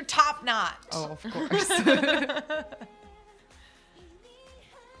severe top knot. Oh, of course.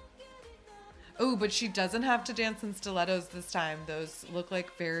 Oh, but she doesn't have to dance in stilettos this time. Those look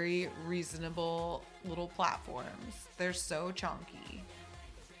like very reasonable little platforms. They're so chunky.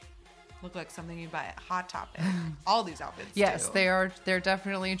 Look like something you buy at Hot Topic. All these outfits Yes, do. they are. They're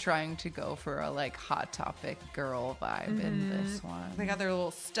definitely trying to go for a like Hot Topic girl vibe in this one. They got their little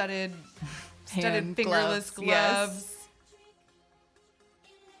studded Hand fingerless gloves, yes. gloves.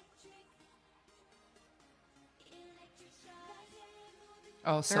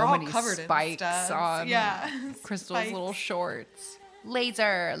 Oh, so They're all many covered spikes in studs. on Yeah. Crystal's Spikes. little shorts.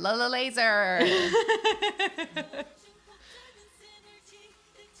 Laser, Lola Laser.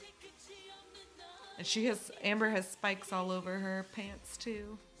 And Amber has spikes all over her pants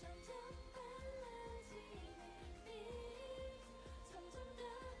too.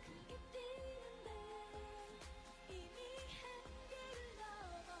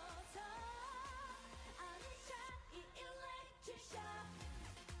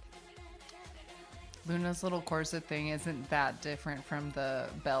 Luna's little corset thing isn't that different from the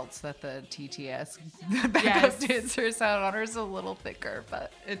belts that the TTS backup Yes. dancers had on. Hers a little thicker,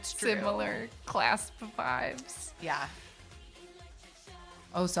 but It's true. similar clasp vibes. Yeah.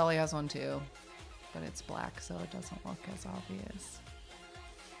 Oh, Sully has one too, but it's black, so it doesn't look as obvious.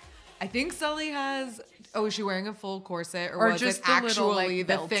 I think Sully has. Oh, is she wearing a full corset, Or was just it the little, like, actually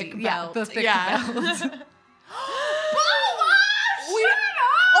the belty- thick yeah, belt? the thick Yeah. belt. We only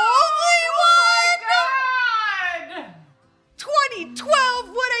won! 2012,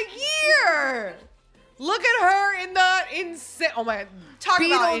 what a year! Look at her in the insane. Oh my! Talk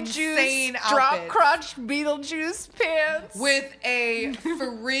about insane drop outfits. crotch Beetlejuice pants With a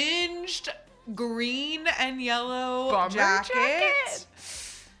fringed green and yellow Bomber jacket.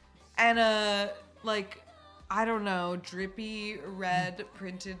 and a I don't know, drippy red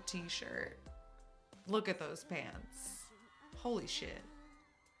printed t-shirt. Look at those pants. Holy shit.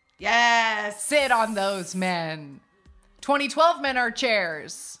 Yes. Sit on those men. 2012 men are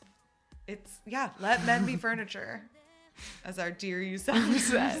chairs. Let men be furniture. As our dear Yusawa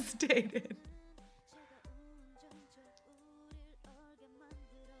said. Stated.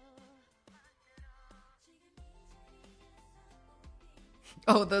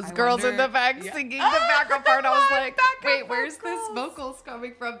 Oh, those I girls in wonder- the back yeah. singing the backup part. I was like, Backup wait, where's this vocals. vocals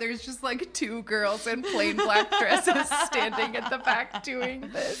coming from? There's just like two girls in plain black dresses standing at the back doing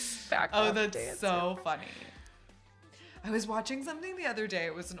this backup Oh, that's dance. so funny. I was watching something the other day.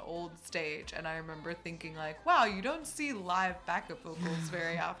 It was an old stage, and I remember thinking like, wow, you don't see live backup vocals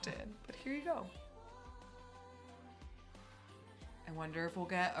very often. But here you go. I wonder if we'll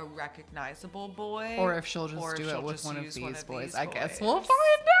get a recognizable boy. Or if she'll just or if do it she'll with just one of use these boys. these I guess boys. we'll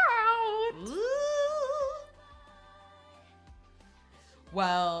find out. Ooh.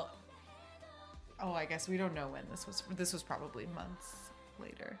 Well, I guess we don't know when this was. This was probably months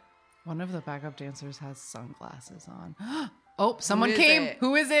later. One of the backup dancers has sunglasses on. Oh, someone is came. it?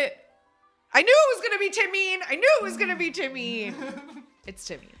 Who is it? I knew it was gonna be Timeen. I knew it was gonna be Timeen. It's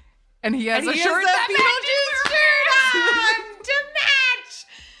Timeen. And he has And a he shirt has that the Beetlejuice shirt on to match,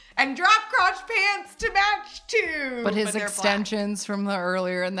 and drop crotch pants to match too. But his they're black. extensions from the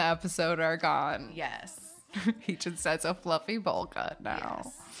earlier in the episode are gone. Yes. He just has a fluffy bowl cut now.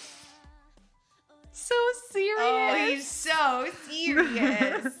 Yes. So serious. Oh, he's so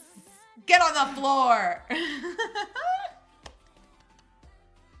serious. Get on the floor.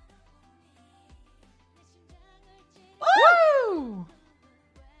 Woo!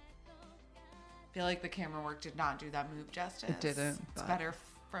 I feel like the camera work did not do that move justice. It didn't, It's but- better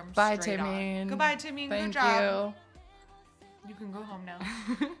from Bye, straight Timeen. on. Goodbye, Timeen. Thank Good job. you. You can go home now.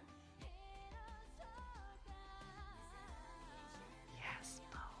 Yes,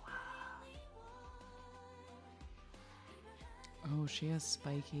 Boa. Oh, she has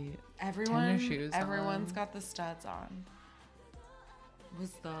spiky. Everyone's shoes on. got the studs on.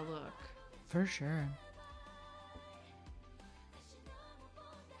 Was the look. For sure.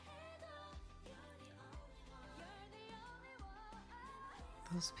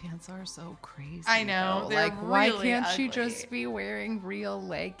 Those pants are so crazy. I know. Though. They're Like, why really can't she ugly. just be wearing real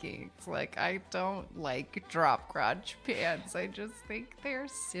leggings? Like, I don't like drop crotch pants. I just think they're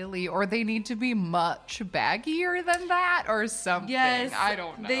silly. Or they need to be much baggier than that or something. Yes. I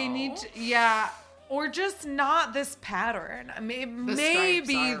don't know. They need to, yeah. Or just not this pattern. Maybe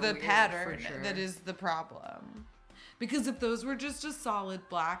stripes are the weird, pattern for sure. that is the problem. Because if those were just a solid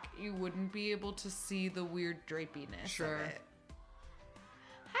black, you wouldn't be able to see the weird drapiness Sure. of it.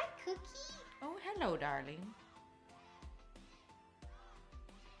 Hi, Cookie. Oh, hello, darling.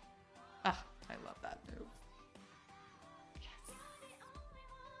 Ah, I love that move. Yes.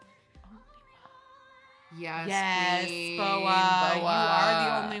 Yes, Yes, queen. Boa. You are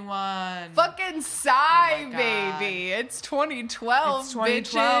the only one. Fucking Psy, Oh my God. baby. It's 2012, It's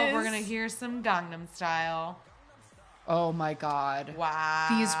 2012. bitches. We're going to hear some Gangnam Style. Oh my God. Wow.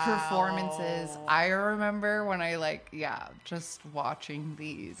 These performances. I remember when I just watching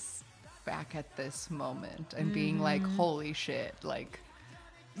these back at this moment and being like, holy shit. Like,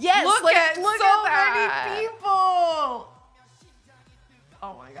 yes, Look like, at look so at that. many people.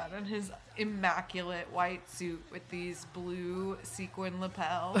 Oh my God. And his immaculate white suit with these blue sequin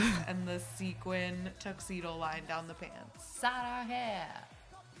lapels and the sequin tuxedo line down the pants. Sarah hair.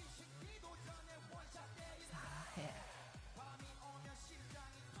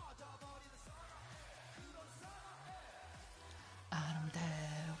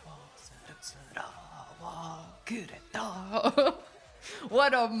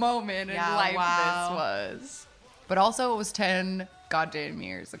 What a moment in Yeah, life wow. this was. But also, it was 10 goddamn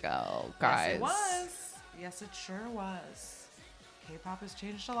years ago, guys. Yes, it was. Yes, it sure was. K-pop has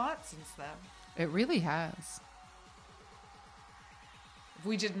changed a lot since then. It really has. If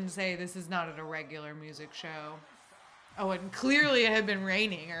we didn't say this is not at a regular music show. Oh, and clearly it had been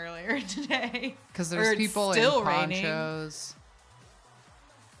raining earlier today. Because Or there's it's people in still raining. ponchos.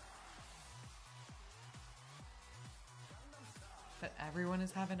 But everyone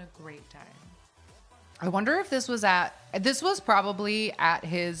is having a great time. I wonder if this was probably at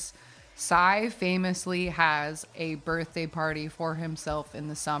his. Psy famously has a birthday party for himself in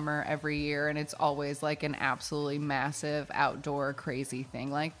the summer every year, and it's always like an absolutely massive outdoor crazy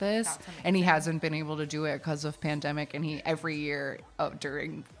thing like this. That's amazing. And he hasn't been able to do it because of pandemic, and he every year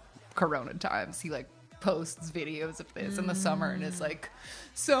during Corona times he like posts videos of this in the summer, and it's like,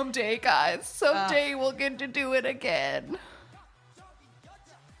 someday guys, someday we'll get to do it again.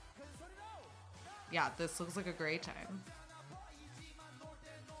 Yeah, this looks like a great time.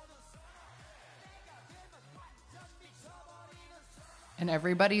 And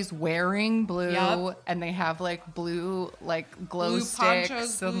everybody's wearing blue, Yup. and they have like blue like glow Blue sticks,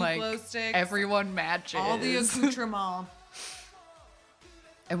 ponchos, and blue like glow sticks. everyone matches. All the accoutrement.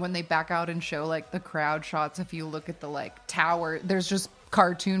 And when they back out and show like the crowd shots, if you look at the like tower, there's just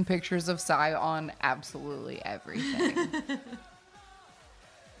cartoon pictures of Psy on absolutely everything.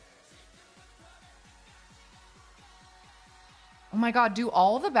 Oh my God, do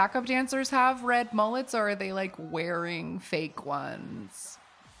all the backup dancers have red mullets, or are they like wearing fake ones?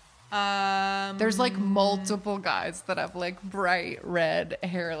 There's like multiple guys that have like bright red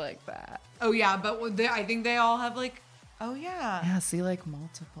hair like that. Oh yeah, but I think they all have like. Oh yeah. Yeah, see like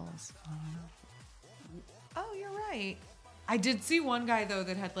multiples. Oh, you're right. I did see one guy though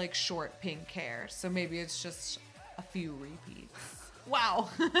that had like short pink hair, so maybe it's just a few repeats. Wow.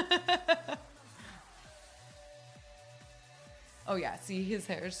 Oh yeah, see his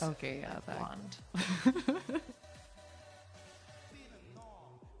hair's Okay, yeah, that. blonde.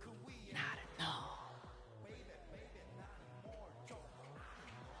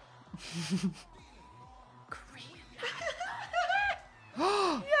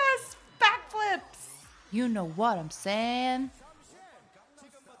 Yes, backflips. You know what I'm saying?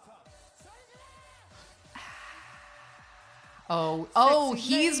 Oh,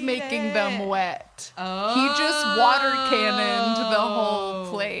 he's Sexy making them lady. wet. Oh. He just water cannoned the whole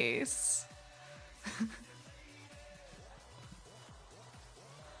place.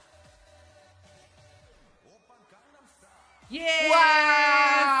 Yeah.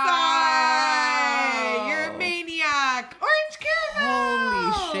 Wow. Sai! You're a maniac. Orange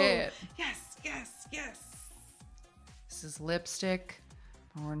caramel. Holy shit. Yes, yes, yes. This is lipstick,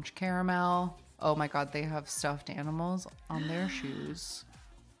 orange caramel. Oh my God, they have stuffed animals on their shoes.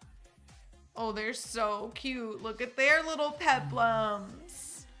 Oh, they're so cute. Look at their little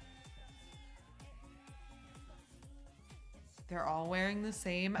peplums. They're all wearing the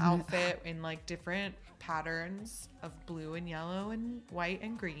same outfit in like different patterns of blue and yellow and white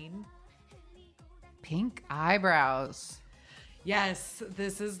and green. Pink eyebrows. Yes,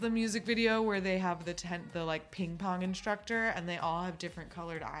 this is the music video where they have the like ping pong instructor, and they all have different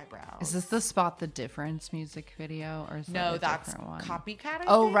colored eyebrows. Is this the Spot the Difference music video, or is that No, a that's different one? Copycat.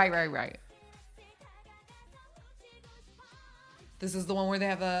 Oh, think? right. This is the one where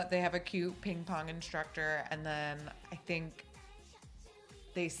they have a cute ping pong instructor, and then I think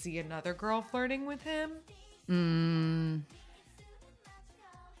they see another girl flirting with him.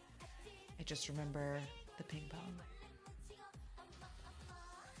 I just remember the ping pong.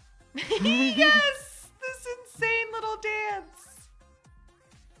 Yes, this insane little dance.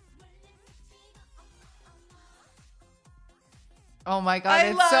 Oh my god, I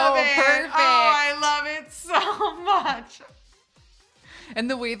it's love so it. perfect. Oh, I love it so much. And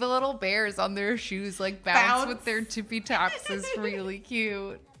the way the little bears on their shoes like bounce with Bounce. their tippy taps is really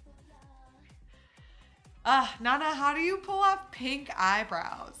cute. Nana, how do you pull off pink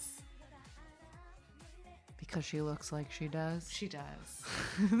eyebrows? Because she looks like she does. She does.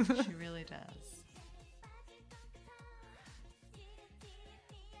 She really does.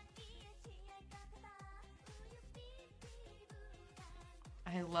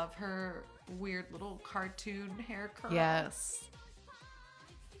 I love her weird little cartoon hair curl. Yes.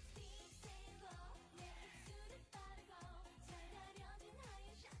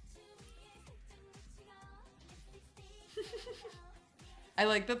 I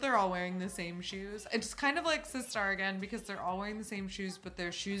like that they're all wearing the same shoes. It's kind of like Sistar again because they're all wearing the same shoes, but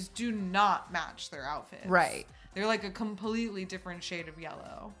their shoes do not match their outfits. Right. They're like a completely different shade of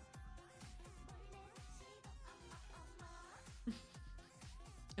yellow.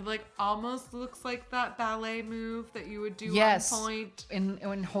 It like almost looks like that ballet move that you would do Yes. on point.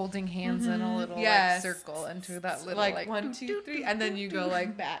 When holding hands in a little Yes. like circle into that little Like, like 1, 2, 3, and then you go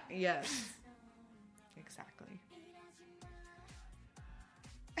like that. Yes. Exactly.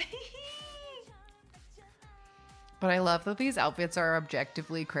 But I love that these outfits are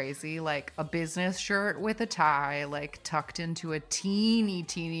objectively crazy. Like a business shirt with a tie, like tucked into a teeny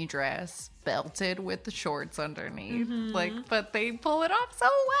dress, belted with the shorts underneath. Like, but they pull it off so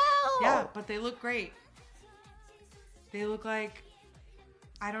well. Yeah, but they look great. They look like,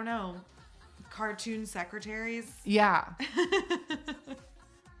 I don't know, cartoon secretaries. Yeah.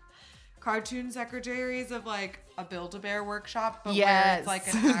 Cartoon secretaries of like a Build-A-Bear workshop, but where Yes. it's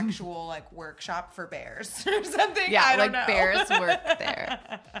like an actual like workshop for bears or something. Yeah, I don't like know. bears work there.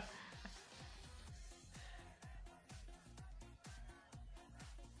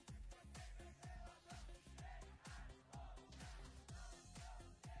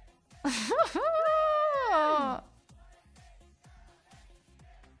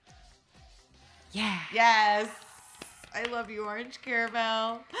 Yeah. Yes. I love you, Orange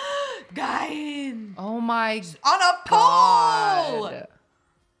Caramel. Guyan Oh my on a pole. god.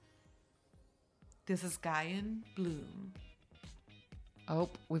 This is Guyan Bloom. Oh,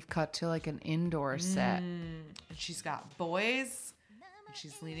 we've cut to like an indoor set. And she's got boys, and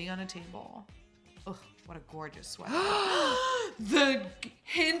she's leaning on a table. Ugh, what a gorgeous sweater. The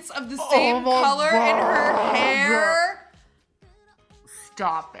hints of the same my color in her God. hair.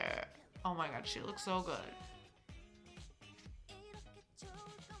 Stop it. Oh my god, she looks so good.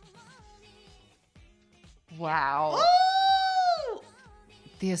 Wow. Ooh!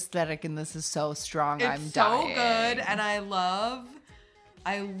 The aesthetic in this is so strong. It's I'm so dying. good, and I love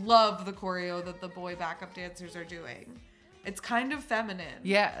the choreo that the boy backup dancers are doing. It's kind of feminine.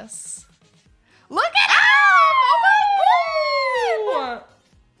 Yes. Look at him! Oh my god!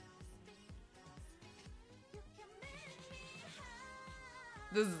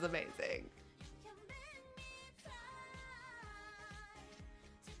 This is amazing.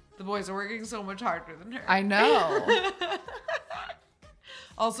 The boys are working so much harder than her. I know.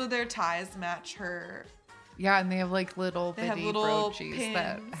 Also, their ties match her. Yeah, and they have like little They have bitty little broochies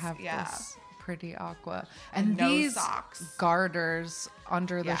that pins, have yeah. this pretty aqua. And no these socks. garters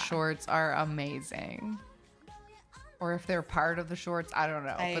under the Yeah. shorts are amazing. Or if they're part of the shorts, I don't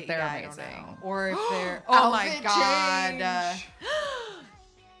know, but they're I don't amazing. know. Or if they're oh my Outfit god. change.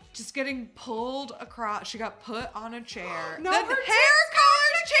 Just getting pulled across. She got put on a chair. No, the her hair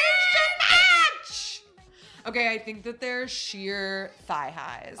colors changed to match. Okay, I think that they're sheer thigh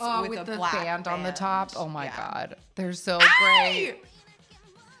highs with a the black band on the top. Oh my Yeah. god. They're so Hey! great.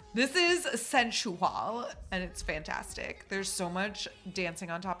 This is sensual and it's fantastic. There's so much dancing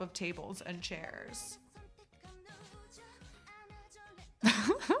on top of tables and chairs.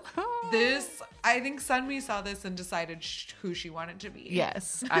 This, I think Sunmi saw this and decided who she wanted to be.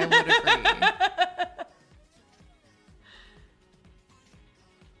 Yes, I would agree.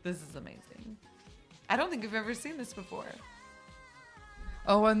 This is amazing. I don't think I've ever seen this before.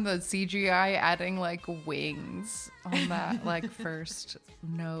 Oh, and the CGI adding like wings on that like first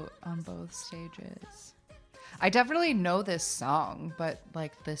note on both stages. I definitely know this song, but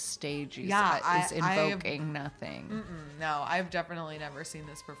like the stage is invoking nothing. No, I've definitely never seen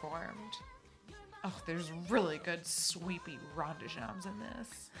this performed. Oh, there's really good sweepy renditions in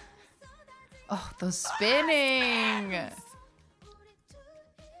this. Oh, the spinning.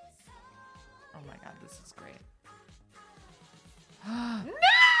 Oh my god, this is great. No!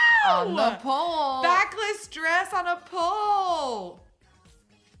 On the pole. Backless dress on a pole.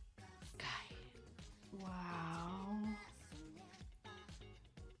 Wow.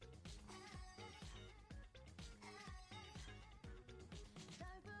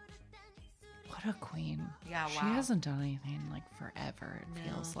 What a queen. Yeah, She wow. hasn't done anything in like forever, it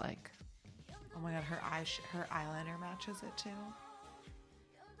feels like. Oh my god, her eyeliner matches it too.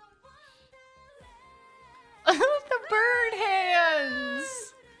 The bird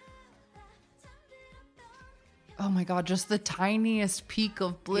hands. Oh my god, just the tiniest peak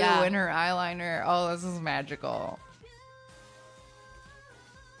of blue in her eyeliner. Oh, this is magical.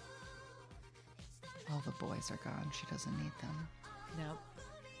 All the boys are gone. She doesn't need them. Nope.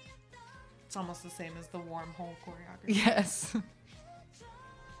 It's almost the same as the wormhole choreography. Yes.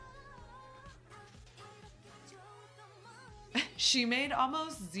 She made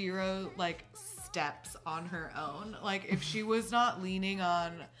almost zero like steps on her own. Like if she was not leaning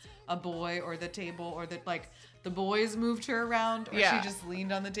on a boy or the table or the boys moved her around or she just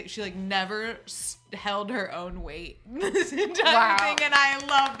leaned on the table. She like never held her own weight this entire thing, and I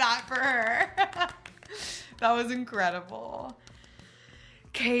love that for her. That was incredible.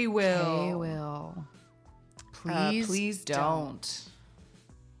 K-Will. K-Will. Please don't.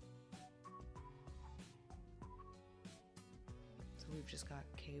 So we've just got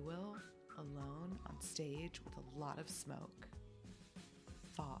K-Will alone on stage with a lot of smoke.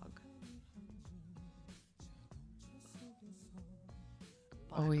 Fog.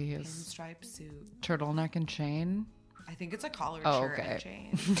 Black he is pinstripe suit. Turtleneck and chain. I think it's a collared Oh, shirt okay.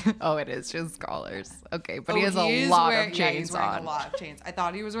 and chain. Oh, it is just collars. Okay, but he has a lot of chains yeah, he's wearing on. a lot of chains. I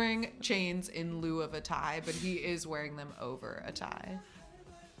thought he was wearing chains in lieu of a tie, but he is wearing them over a tie.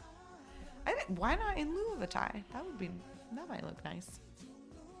 Why not in lieu of a tie? That might look nice.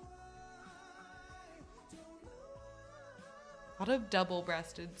 A lot of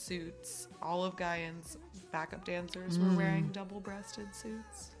double-breasted suits. All of Guyan's backup dancers were wearing double-breasted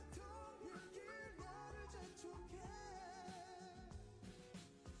suits.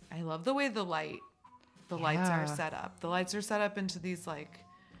 I love the way the lights are set up. The lights are set up into these like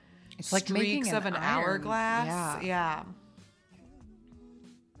It's like streaks making of an iron. hourglass. Yeah.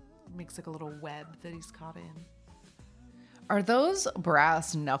 Makes like a little web that he's caught in. Are those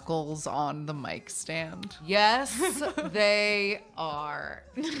brass knuckles on the mic stand? Yes, they are.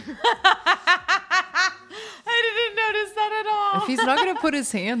 I didn't notice that at all. If he's not going to put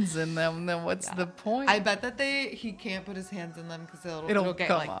his hands in them, then what's the point? I bet that he can't put his hands in them because it'll get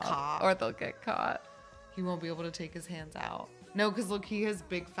come like off, caught. or they'll get caught. He won't be able to take his hands out. No, because look, he has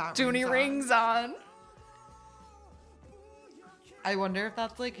big fat Too many rings on. I wonder if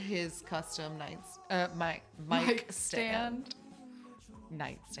that's like his custom mic stand.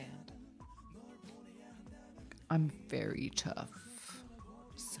 Nightstand. I'm very tough.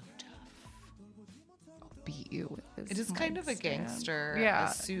 So tough. I'll beat you with this. It is kind of a mic stand. gangster Yeah.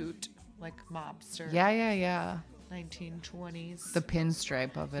 a suit, like mobster. Yeah. 1920s. The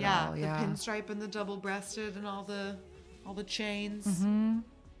pinstripe of it all. Yeah. The pinstripe and the double-breasted and all the chains. Mm-hmm.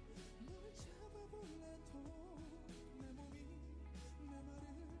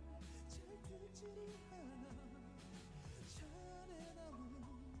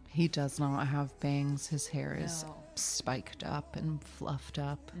 He does not have bangs. His hair is No. spiked up and fluffed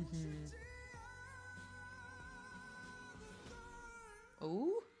up.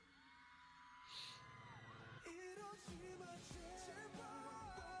 Ooh.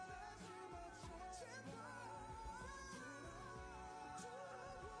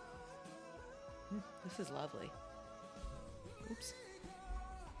 This is lovely. Oops.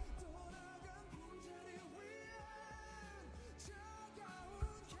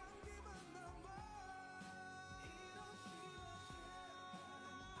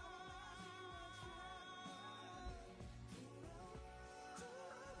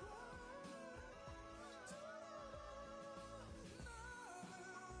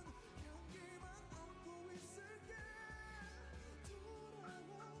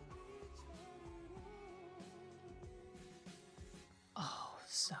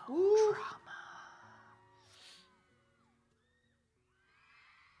 So Ooh. drama.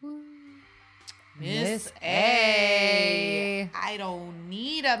 Miss A. I I don't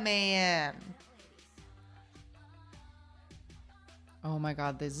need a man. Oh my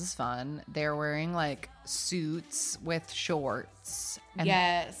God, this is fun. They're wearing like suits with shorts. And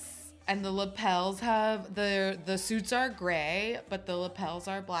Yes. And the lapels have the suits are gray, but the lapels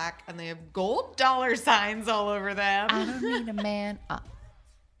are black, and they have gold dollar signs all over them. I don't need a man.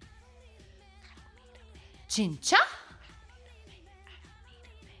 Chincha?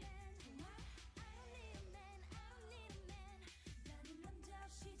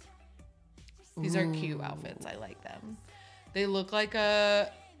 These are cute outfits. I like them. They look like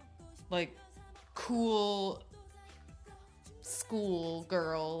a cool school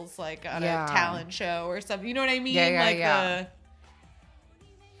girls like on a talent show or something. You know what I mean? Yeah.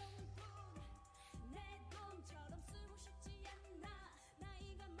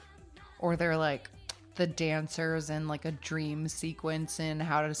 Or they're like the dancers in like a dream sequence in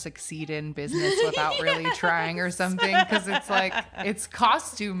How to Succeed in Business Without Really Trying or something, because it's like it's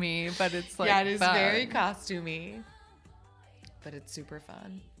costumey, but it's like it is fun. very costumey, but it's super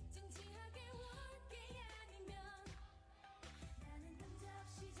fun.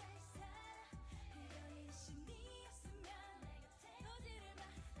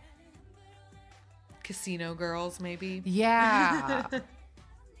 Casino girls, maybe. Yeah.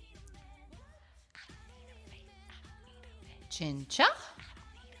 Chincha?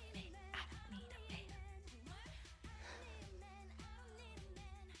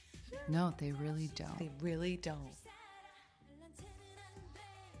 No, they really don't. They really don't.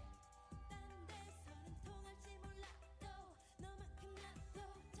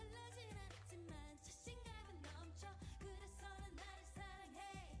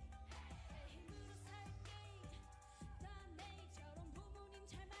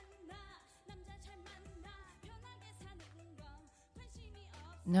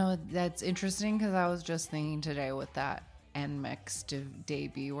 No, that's interesting because I was just thinking today with that NMIXX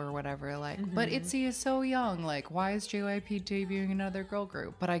debut or whatever, like, but ITZY is so young. Like, why is JYP debuting another girl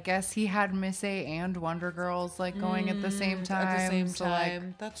group? But I guess he had Miss A and Wonder Girls like going at the same time. At the same so, time.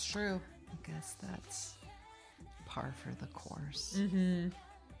 like, That's true. I guess that's par for the course.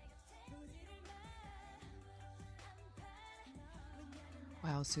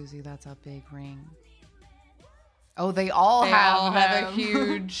 Wow, Susie, that's a big ring. Oh, they all have have a them.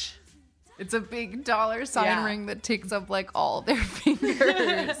 huge. It's a big dollar sign Yeah. ring that takes up like all their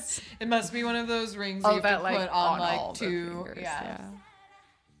fingers. It must be one of those rings Oh, you have that to like put on all like the two. fingers, Yeah.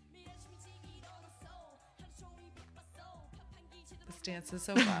 This dance is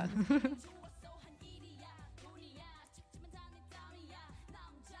so fun.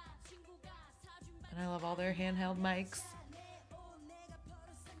 And I love all their handheld mics.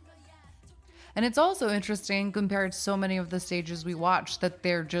 And it's also interesting compared to so many of the stages we watch that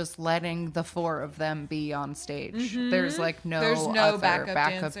they're just letting the four of them be on stage. There's like There's no other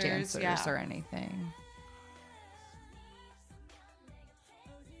backup dancers dancers, yeah. or anything.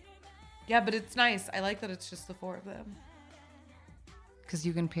 Yeah, but it's nice. I like that it's just the four of them. Because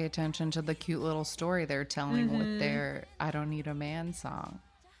you can pay attention to the cute little story they're telling with their I Don't Need a Man song.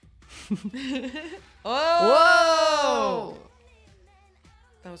 Whoa!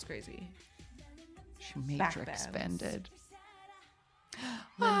 That was crazy. She Matrix bended.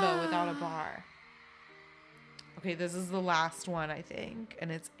 Limbo without a bar. Okay, this is the last one, I think.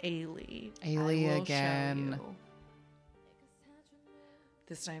 And it's Ailey. Ailey I will again. show you.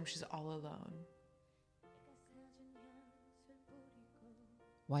 This time she's all alone.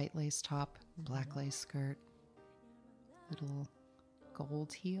 White lace top, black lace skirt, little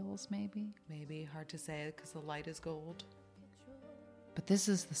gold heels maybe. Maybe hard to say because the light is gold. But this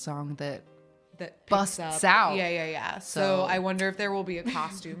is the song that That busts picks up. out. Yeah. So- So I wonder if there will be a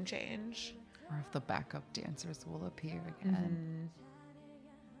costume change. or if the backup dancers will appear again.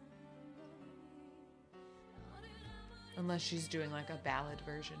 Unless she's doing like a ballad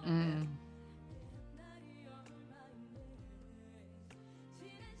version of it.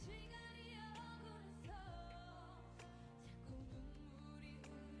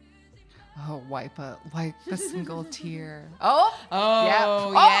 Oh, wipe a single tear. Oh, Oh, yeah.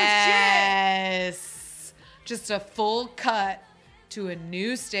 Oh, yes. Just a full cut to a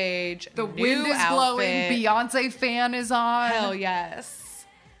new stage. the new wind is blowing. outfit. Beyonce fan is on. Hell yes.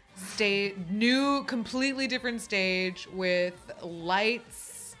 New, completely different stage with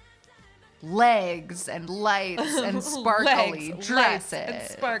lights, Legs and lights and sparkly legs, dresses. lights,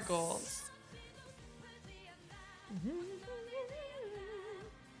 and sparkles.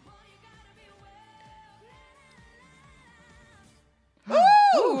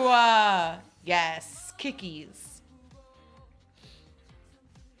 Ooh, yes, kickies.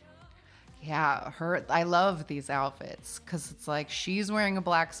 Yeah, I love these outfits because it's like she's wearing a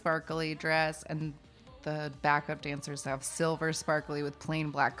black sparkly dress and the backup dancers have silver sparkly with plain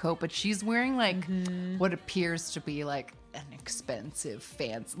black coat, but she's wearing like what appears to be like an expensive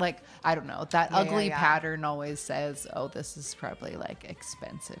fancy, like, I don't know, that ugly pattern always says, oh, this is probably like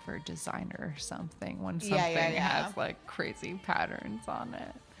expensive or designer or something when something has like crazy patterns on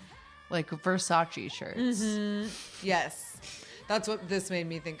it, like Versace shirts. Yes. That's what this made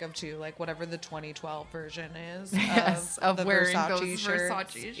me think of too, like whatever the 2012 version is of the wearing Versace those shirts.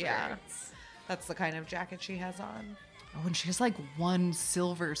 Versace shirts. Yeah. That's the kind of jacket she has on. Oh, and she has like one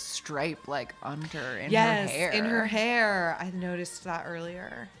silver stripe like under in her hair. Yes, in her hair. I noticed that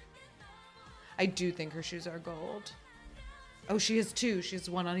earlier. I do think her shoes are gold. Oh, she has two. She has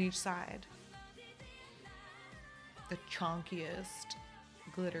one on each side. The chonkiest,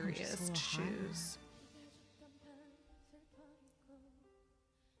 glitteriest shoes.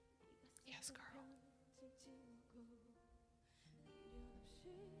 Yes, girl.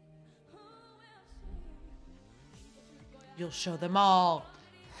 You'll show them all.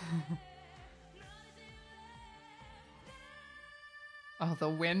 Oh, the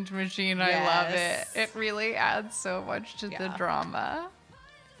wind machine. I love it. It really adds so much to the drama.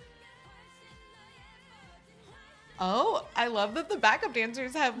 Oh, I love that the backup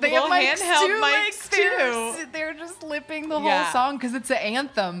dancers have They little have handheld mics too. They're just lipping the whole song because it's an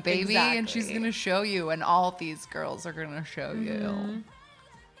anthem, baby. Exactly. And she's going to show you, and all these girls are going to show you.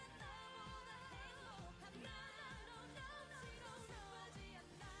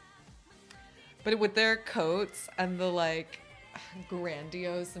 But with their coats and the like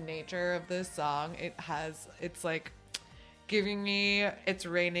grandiose nature of this song, it's like giving me It's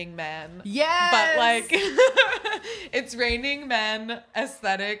Raining Men. Yes! But like It's Raining Men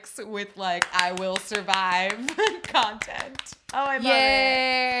aesthetics with like I Will Survive content. Oh, I love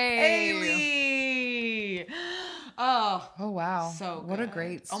it. Hailey! Oh wow. So what a good.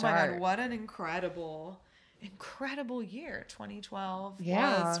 great start. Oh my God, what an incredible year 2012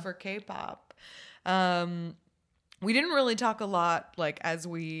 was for K-pop. We didn't really talk a lot like as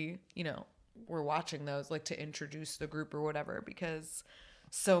we, were watching those, like to introduce the group or whatever, because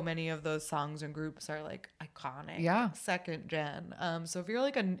so many of those songs and groups are like iconic, second gen. So if you're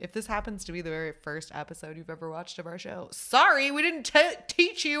like if this happens to be the very first episode you've ever watched of our show, sorry, we didn't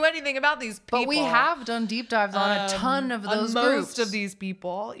teach you anything about these people. But we have done deep dives on a ton of those on groups. most of these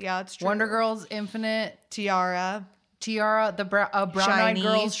people. Yeah, it's true. Wonder Girls, Infinite, Tiara, the Brown-Eyed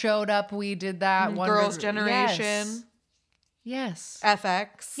Girls showed up. We did that. Girls' Generation. Yes.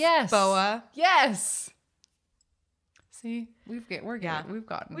 FX. Yes. BoA. Yes. See, we've gotten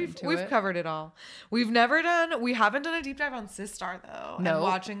into it. We've covered it all. We haven't done a deep dive on Sistar though. No. And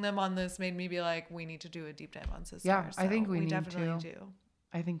watching them on this made me be like, we need to do a deep dive on Sistar. Yeah, so I think we definitely do.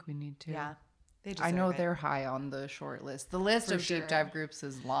 I think we need to. Yeah. I know they're high on the short list. The list of deep dive groups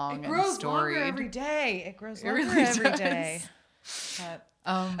is long and storied. It grows longer every day. But,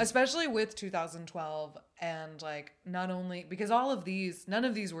 especially with 2012 and like not only because none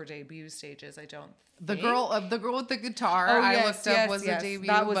of these were debut stages. I don't. The girl with the guitar I looked up was a debut.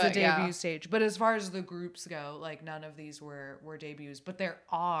 That was a debut stage. But as far as the groups go, like none of these were debuts. But there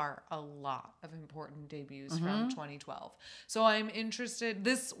are a lot of important debuts from 2012. So I'm interested.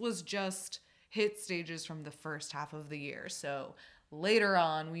 This was just hit stages from the first half of the year. So later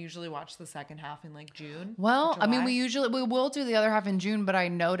on, we usually watch the second half in like June. Well, I mean, we will do the other half in June, but I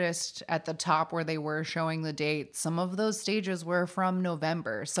noticed at the top where they were showing the dates, some of those stages were from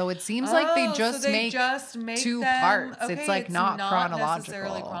November. So it seems like they just make two parts. Okay, it's like not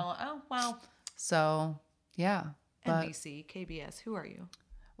chronological. Oh, wow. So, yeah. But, NBC, KBS, who are you?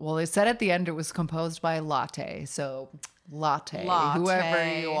 Well, they said at the end it was composed by Latte. So, Latte,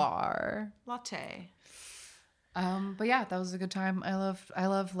 whoever you are. Latte. But yeah, that was a good time. I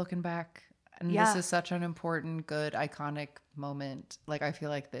love looking back, and this is such an important, good, iconic moment. Like I feel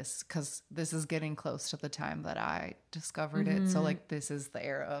like because this is getting close to the time that I discovered it. So like this is the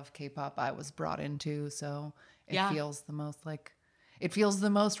era of K-pop I was brought into. So it feels the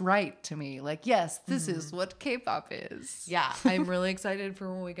most right to me. Like yes, this is what K-pop is. Yeah, I'm really excited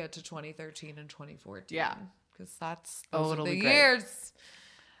for when we get to 2013 and 2014. Yeah, because those are the years.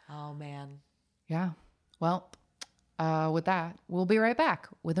 Oh man. Yeah. Well. With that, we'll be right back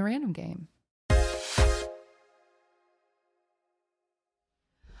with a random game.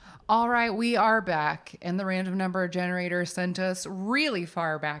 All right, we are back, and the random number generator sent us really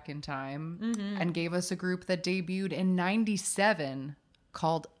far back in time and gave us a group that debuted in '97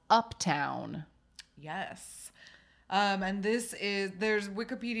 called Uptown. Yes. And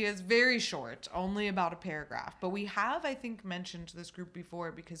Wikipedia is very short, only about a paragraph. But we have, I think, mentioned this group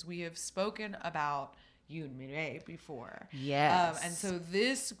before because we have spoken about Yoon Mi-rae before. Yes. And so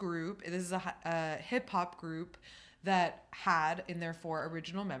this is a hip hop group that had in their 4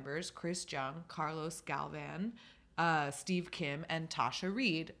 original members, Chris Jung, Carlos Galvan, Steve Kim, and Tasha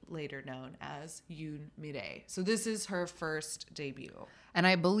Reed, later known as Yoon Mi-rae. So this is her first debut. And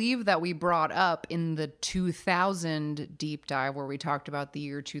I believe that we brought up in the 2000 deep dive where we talked about the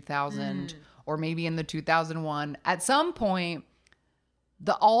year 2000 or maybe in the 2001, at some point,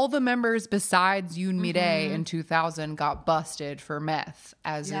 all the members besides Yoon Mi-rae in 2000 got busted for meth,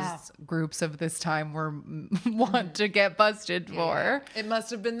 as is groups of this time were want to get busted for. It must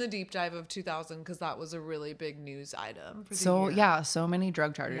have been the deep dive of 2000 because that was a really big news item. For the So year. so many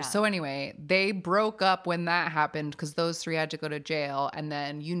drug charges. Yeah. So anyway, they broke up when that happened because those 3 had to go to jail, and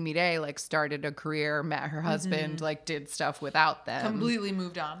then Yoon Mi-rae started a career, met her husband, did stuff without them. Completely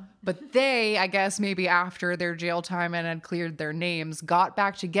moved on. But they, I guess maybe after their jail time and had cleared their names, got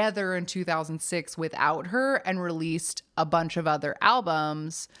back together in 2006 without her and released a bunch of other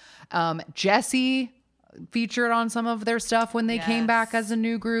albums. Jessie featured on some of their stuff when they came back as a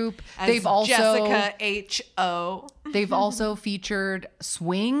new group. They've also Jessica H.O. They've also featured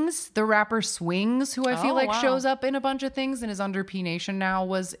Swings, the rapper Swings, who I feel shows up in a bunch of things and is under P Nation now,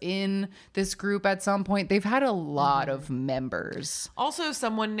 was in this group at some point. They've had a lot of members. Also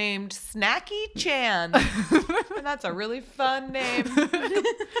someone named Snacky Chan. And that's a really fun name.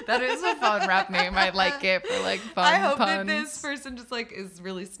 That is a fun rap name. I like it for fun I hope puns. that this person just is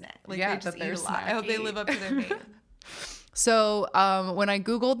really snack. They just that eat they're a lot. I hope they snacky. live up to their name. So when I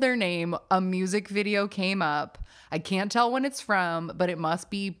Googled their name, a music video came up. I can't tell when it's from, but it must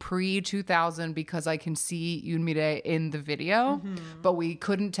be pre-2000 because I can see Yoon Mi-rae in the video. But we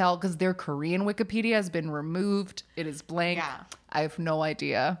couldn't tell because their Korean Wikipedia has been removed. It is blank. Yeah. I have no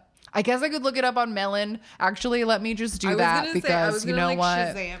idea. I guess I could look it up on Melon. Actually, let me just do that because you know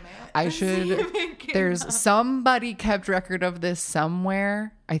what? Shazam it. I See if should. it came There's up. somebody kept record of this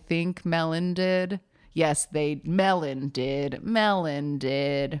somewhere. I think Melon did. Yes, Melon did.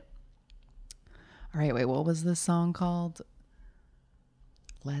 All right, wait, what was this song called?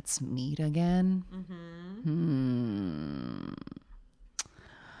 Let's Meet Again? I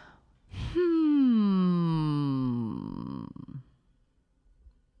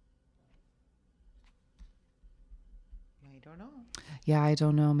don't know. Yeah, I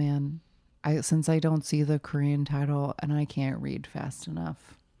don't know, man. Since I don't see the Korean title and I can't read fast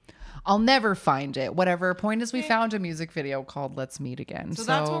enough. I'll never find it. Whatever. Point is, we found a music video called Let's Meet Again. So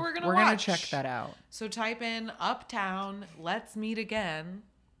that's what we're gonna We're going to watch. check that out. So type in Uptown, Let's Meet Again,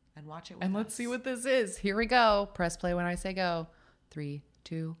 and watch it with And us. let's see what this is. Here we go. Press play when I say go. 3,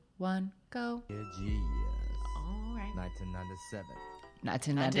 2, 1, go. All right. 1997.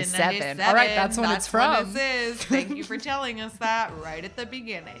 1997. All right, that's when it's from. When this is. Thank you for telling us that right at the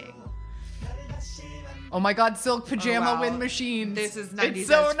beginning. Oh my God, Silk Pajama Oh, wow. Wind Machines. This is 90s. It's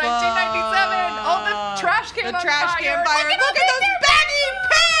so as 1997. fuck. Oh, the trash can The on trash fire. can fire. Look at those baggy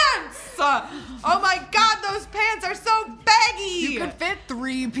pants. Oh my God, those pants are so baggy. You could fit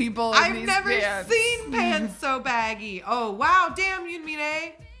 3 people in I've these never pants. seen pants so baggy. Oh wow, damn Yoon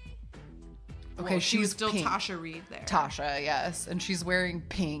Mi-rae. Okay, Well, she was she's still pink. Tasha Reed there. Tasha, yes. And she's wearing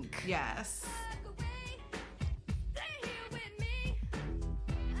pink. Yes.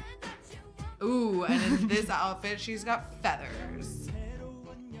 Ooh, and in this outfit, she's got feathers.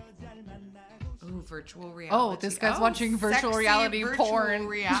 Ooh, virtual reality. Oh, this guy's watching virtual sexy reality virtual porn.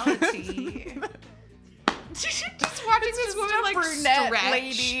 reality. Just watching this woman a like brunette stretch.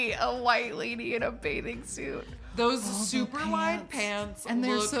 lady, a white lady in a bathing suit. Those super wide pants, And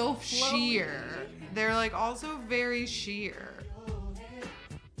they're look so flowy. sheer. They're also very sheer.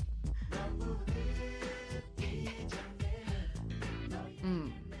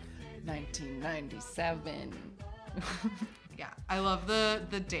 Mm. 1997. Yeah, I love the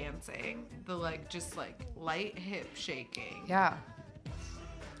dancing, the just light hip shaking. Yeah.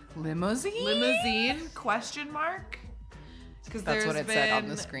 Limousine? Limousine question mark? Because That's what it said on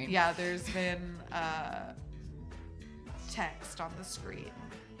the screen. Yeah, there's been text on the screen.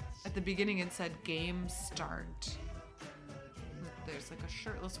 At the beginning, it said "game start." There's a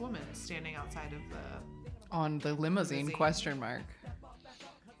shirtless woman standing outside of the. On the limousine Limousine. question mark.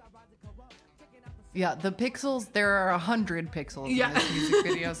 Yeah, the pixels, there are 100 pixels in this music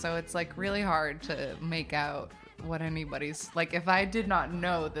video, so it's really hard to make out what anybody's if I did not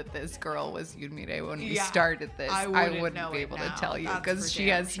know that this girl was Yoon Mi-rae when we started this, I wouldn't know be it able now. to tell you That's because for she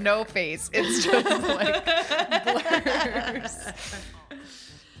damn has sure. no face. It's just blurs.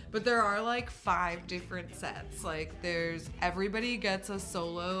 But there are like 5 different sets. Like there's everybody gets a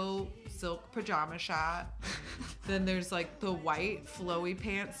solo silk pajama shot. Then there's like the white flowy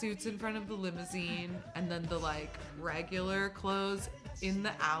pantsuits in front of the limousine, and then the like regular clothes in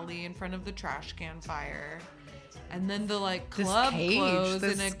the alley in front of the trash can fire, and then the like club clothes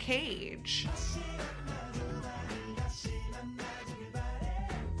in a cage.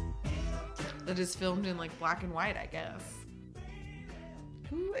 That is filmed in like black and white, I guess.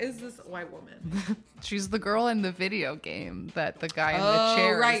 Who is this white woman? She's the girl in the video game that the guy in the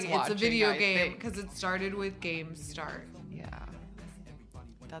chair right. is watching. It's a video game because it started with Game Start. Yeah.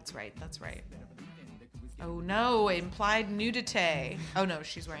 That's right. Oh no, implied nudity. Oh no,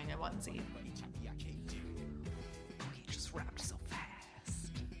 she's wearing a onesie. He just rapped so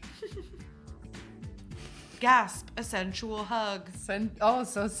fast. Gasp, a sensual hug.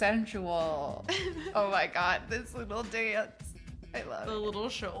 So sensual. Oh my god, this little dance. I love the little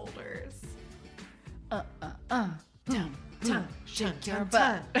shoulders. Shake your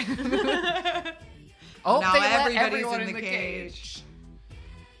butt. Oh, now everybody's everyone in the cage.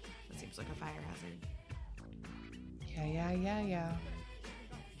 That seems like a fire hazard. Yeah.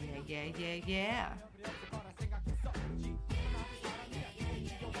 Yeah.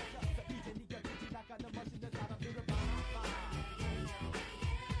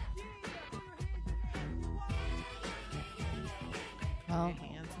 Well,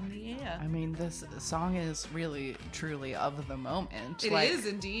 hands in the air. I mean, this song is really, truly of the moment. It is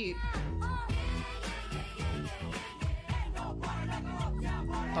indeed.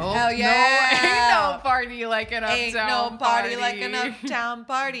 Oh, hell yeah. Ain't no party like an uptown Ain't no party like an uptown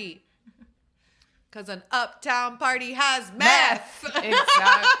party. Because an uptown party has meth.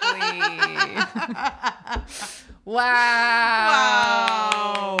 Exactly. Wow.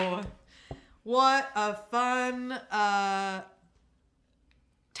 What a fun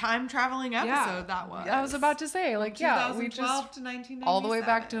time traveling episode that was. I was about to say, like, yeah, we 2012 just to 1997. all the way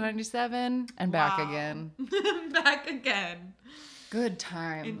back to 97 and back again. Back again. Good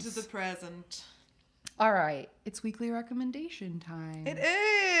times. Into the present. All right, it's weekly recommendation time. It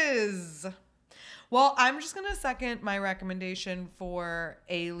is. Well, I'm just going to second my recommendation for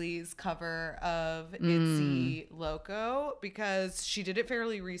Ailey's cover of Itzy Loco because she did it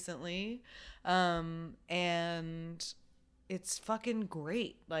fairly recently. And it's fucking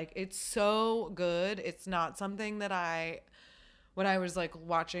great. Like, it's so good. It's not something that when I was like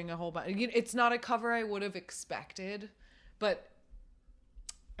watching a whole bunch, it's not a cover I would have expected,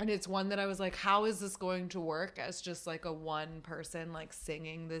 and it's one that I was like, how is this going to work as just like a one person like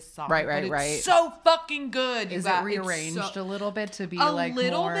singing this song? Right. It's so fucking good. Is it rearranged a little bit to be like a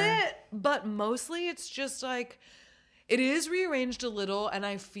little more... bit, but mostly it's just like it is rearranged a little, and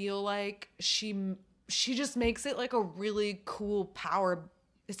I feel like she just makes it like a really cool power.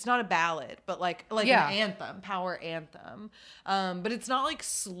 It's not a ballad, but like an anthem, power anthem. But it's not like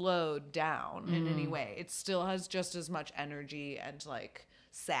slowed down in any way. It still has just as much energy and like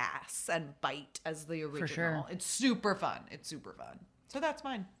sass and bite as the original. For sure. It's super fun. So that's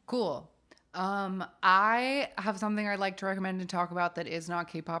mine. Cool. I have something I'd like to recommend and talk about that is not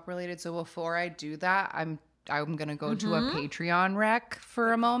K-pop related. So before I do that, I'm gonna go to a Patreon rec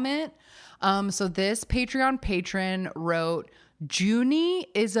for a moment. So this Patreon patron wrote, "Junie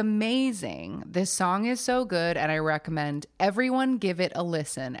is amazing. This song is so good, and I recommend everyone give it a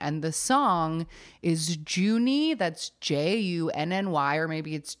listen." And the song is Junie, that's Junny, or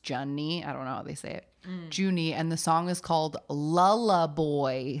maybe it's Junny. I don't know how they say it. Junie, and the song is called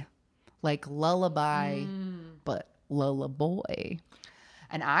Lullaboy, like lullaby, but lullaboy.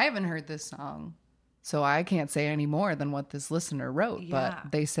 And I haven't heard this song, so I can't say any more than what this listener wrote. Yeah.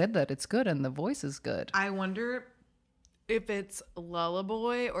 But they said that it's good and the voice is good. I wonder if it's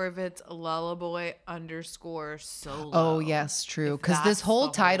Lullaboy or if it's Lullaboy_solo. Oh, yes, true. Because this whole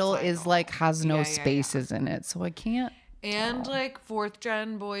title is like has no spaces in it. So I can't. And like 4th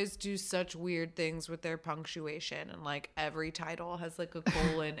gen boys do such weird things with their punctuation. And like every title has like a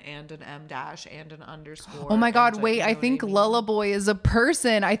colon and an M dash and an underscore. Oh my God. like, Wait, I think Lullaboy is a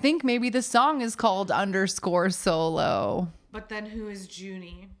person. I think maybe the song is called _solo. But then who is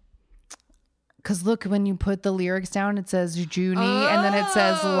Junie? Because look, when you put the lyrics down, it says Junie and then it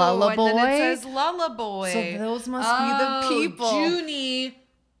says Lullaboy. And then it says Lullaboy. So those must be the people. Junie,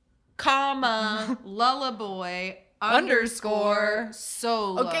 Lullaboy _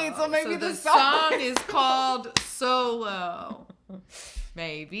 solo. Okay, so maybe the song is called Solo.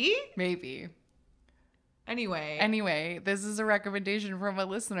 Maybe. Anyway, this is a recommendation from a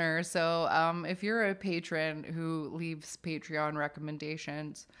listener. So if you're a patron who leaves Patreon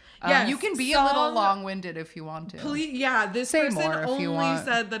recommendations, you can be a little long-winded if you want to. Please, this say person more if you only want.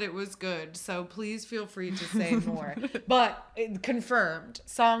 said that it was good, so please feel free to say more. But confirmed.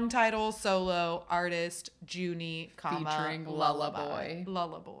 Song title, solo, artist, Junie, Featuring Lullaboy.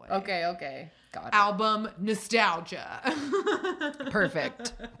 Okay. Got it. Album, Nostalgia.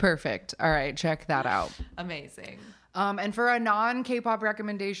 Perfect. All right, check that out. Amazing. And for a non-K-pop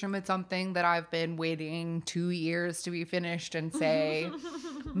recommendation, it's something that I've been waiting 2 years to be finished and say,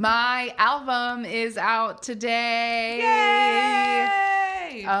 my album is out today. Yay!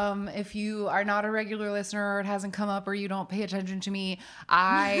 If you are not a regular listener or it hasn't come up or you don't pay attention to me,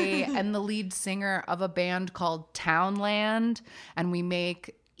 I am the lead singer of a band called Townland, and we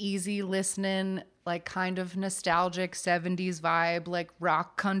make easy listening, like kind of nostalgic 70s vibe, like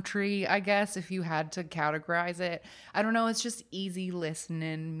rock country, I guess, if you had to categorize it. I don't know. It's just easy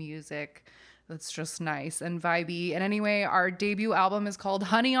listening music. That's just nice and vibey. And anyway, our debut album is called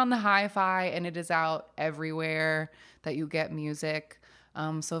Honey on the Hi-Fi, and it is out everywhere that you get music.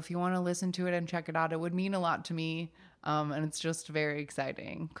 So if you want to listen to it and check it out, it would mean a lot to me. And it's just very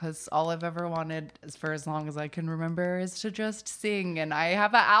exciting because all I've ever wanted for as long as I can remember is to just sing. And I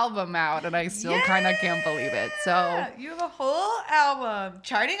have an album out and I still kind of can't believe it. So you have a whole album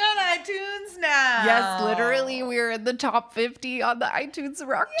charting on iTunes now. Yes, literally we're in the top 50 on the iTunes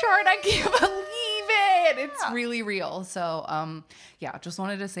rock chart. I can't believe it. It's really real. So just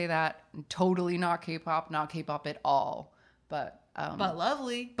wanted to say that. Totally not K-pop at all. But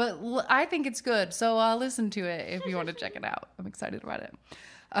lovely. But I think it's good. So listen to it if you want to check it out. I'm excited about it.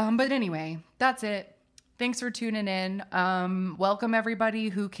 But anyway, that's it. Thanks for tuning in. Welcome everybody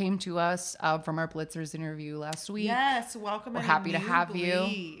who came to us from our Blitzers interview last week. Yes, welcome. We're happy to have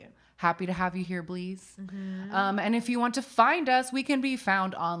you. Happy to have you here, Bleeze. Mm-hmm. And if you want to find us, we can be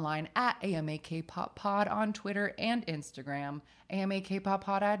found online at AMAKPopPod on Twitter and Instagram.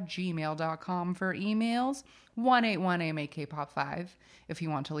 AMAKPopPod@gmail.com for emails. 181-AMAKPop5 if you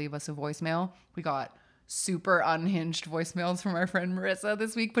want to leave us a voicemail. We got super unhinged voicemails from our friend Marissa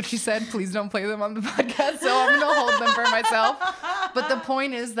this week, but she said, please don't play them on the podcast, so I'm going to hold them for myself. But the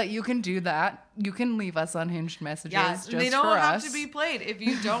point is that you can do that. You can leave us unhinged messages just for us. They don't have to be played. If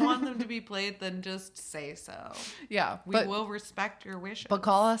you don't want them to be played, then just say so. Yeah. We will respect your wishes. But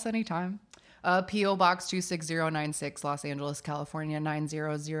call us anytime. P.O. Box 26096, Los Angeles, California,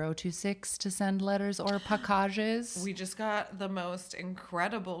 90026 to send letters or packages. We just got the most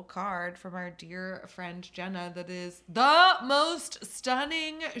incredible card from our dear friend Jenna that is the most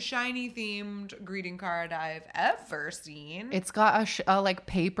stunning shiny themed greeting card I've ever seen. It's got a like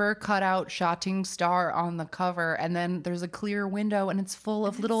paper cutout shotting star on the cover, and then there's a clear window and it's full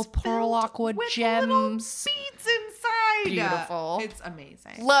of little pearl aqua gems. Little beads inside. Beautiful. It's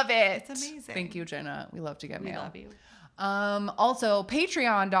amazing. Love it. It's amazing. Thank you, Jenna. We love to get mail. We love you. Also,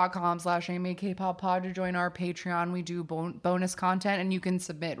 patreon.com/AMAKPopPod to join our Patreon. We do bonus content, and you can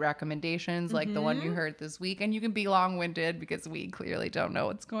submit recommendations like the one you heard this week. And you can be long-winded because we clearly don't know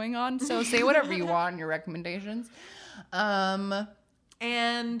what's going on. So say whatever you want in your recommendations.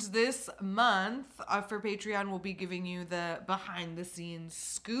 And this month for Patreon, we'll be giving you the behind-the-scenes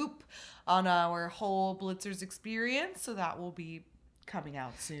scoop on our whole Blitzers experience. So that will be coming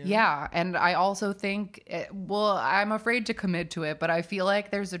out soon. Yeah, and I also think, I'm afraid to commit to it, but I feel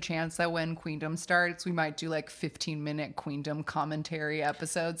like there's a chance that when Queendom starts, we might do like 15-minute Queendom commentary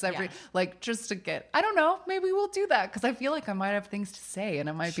episodes like just to get, I don't know, maybe we'll do that because I feel like I might have things to say and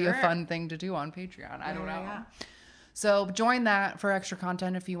it might be a fun thing to do on Patreon. I don't know. Yeah. So join that for extra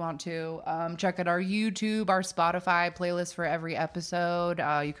content if you want to. Check out our YouTube, our Spotify playlist for every episode.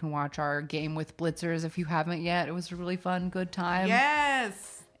 You can watch our Game with Blitzers if you haven't yet. It was a really fun, good time.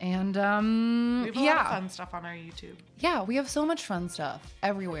 Yes. And we have a lot of fun stuff on our YouTube. Yeah, we have so much fun stuff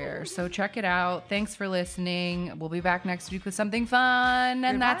everywhere. So check it out. Thanks for listening. We'll be back next week with something fun.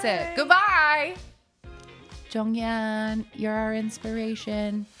 And that's it. Goodbye. Jonghyun, you're our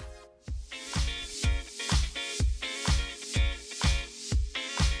inspiration.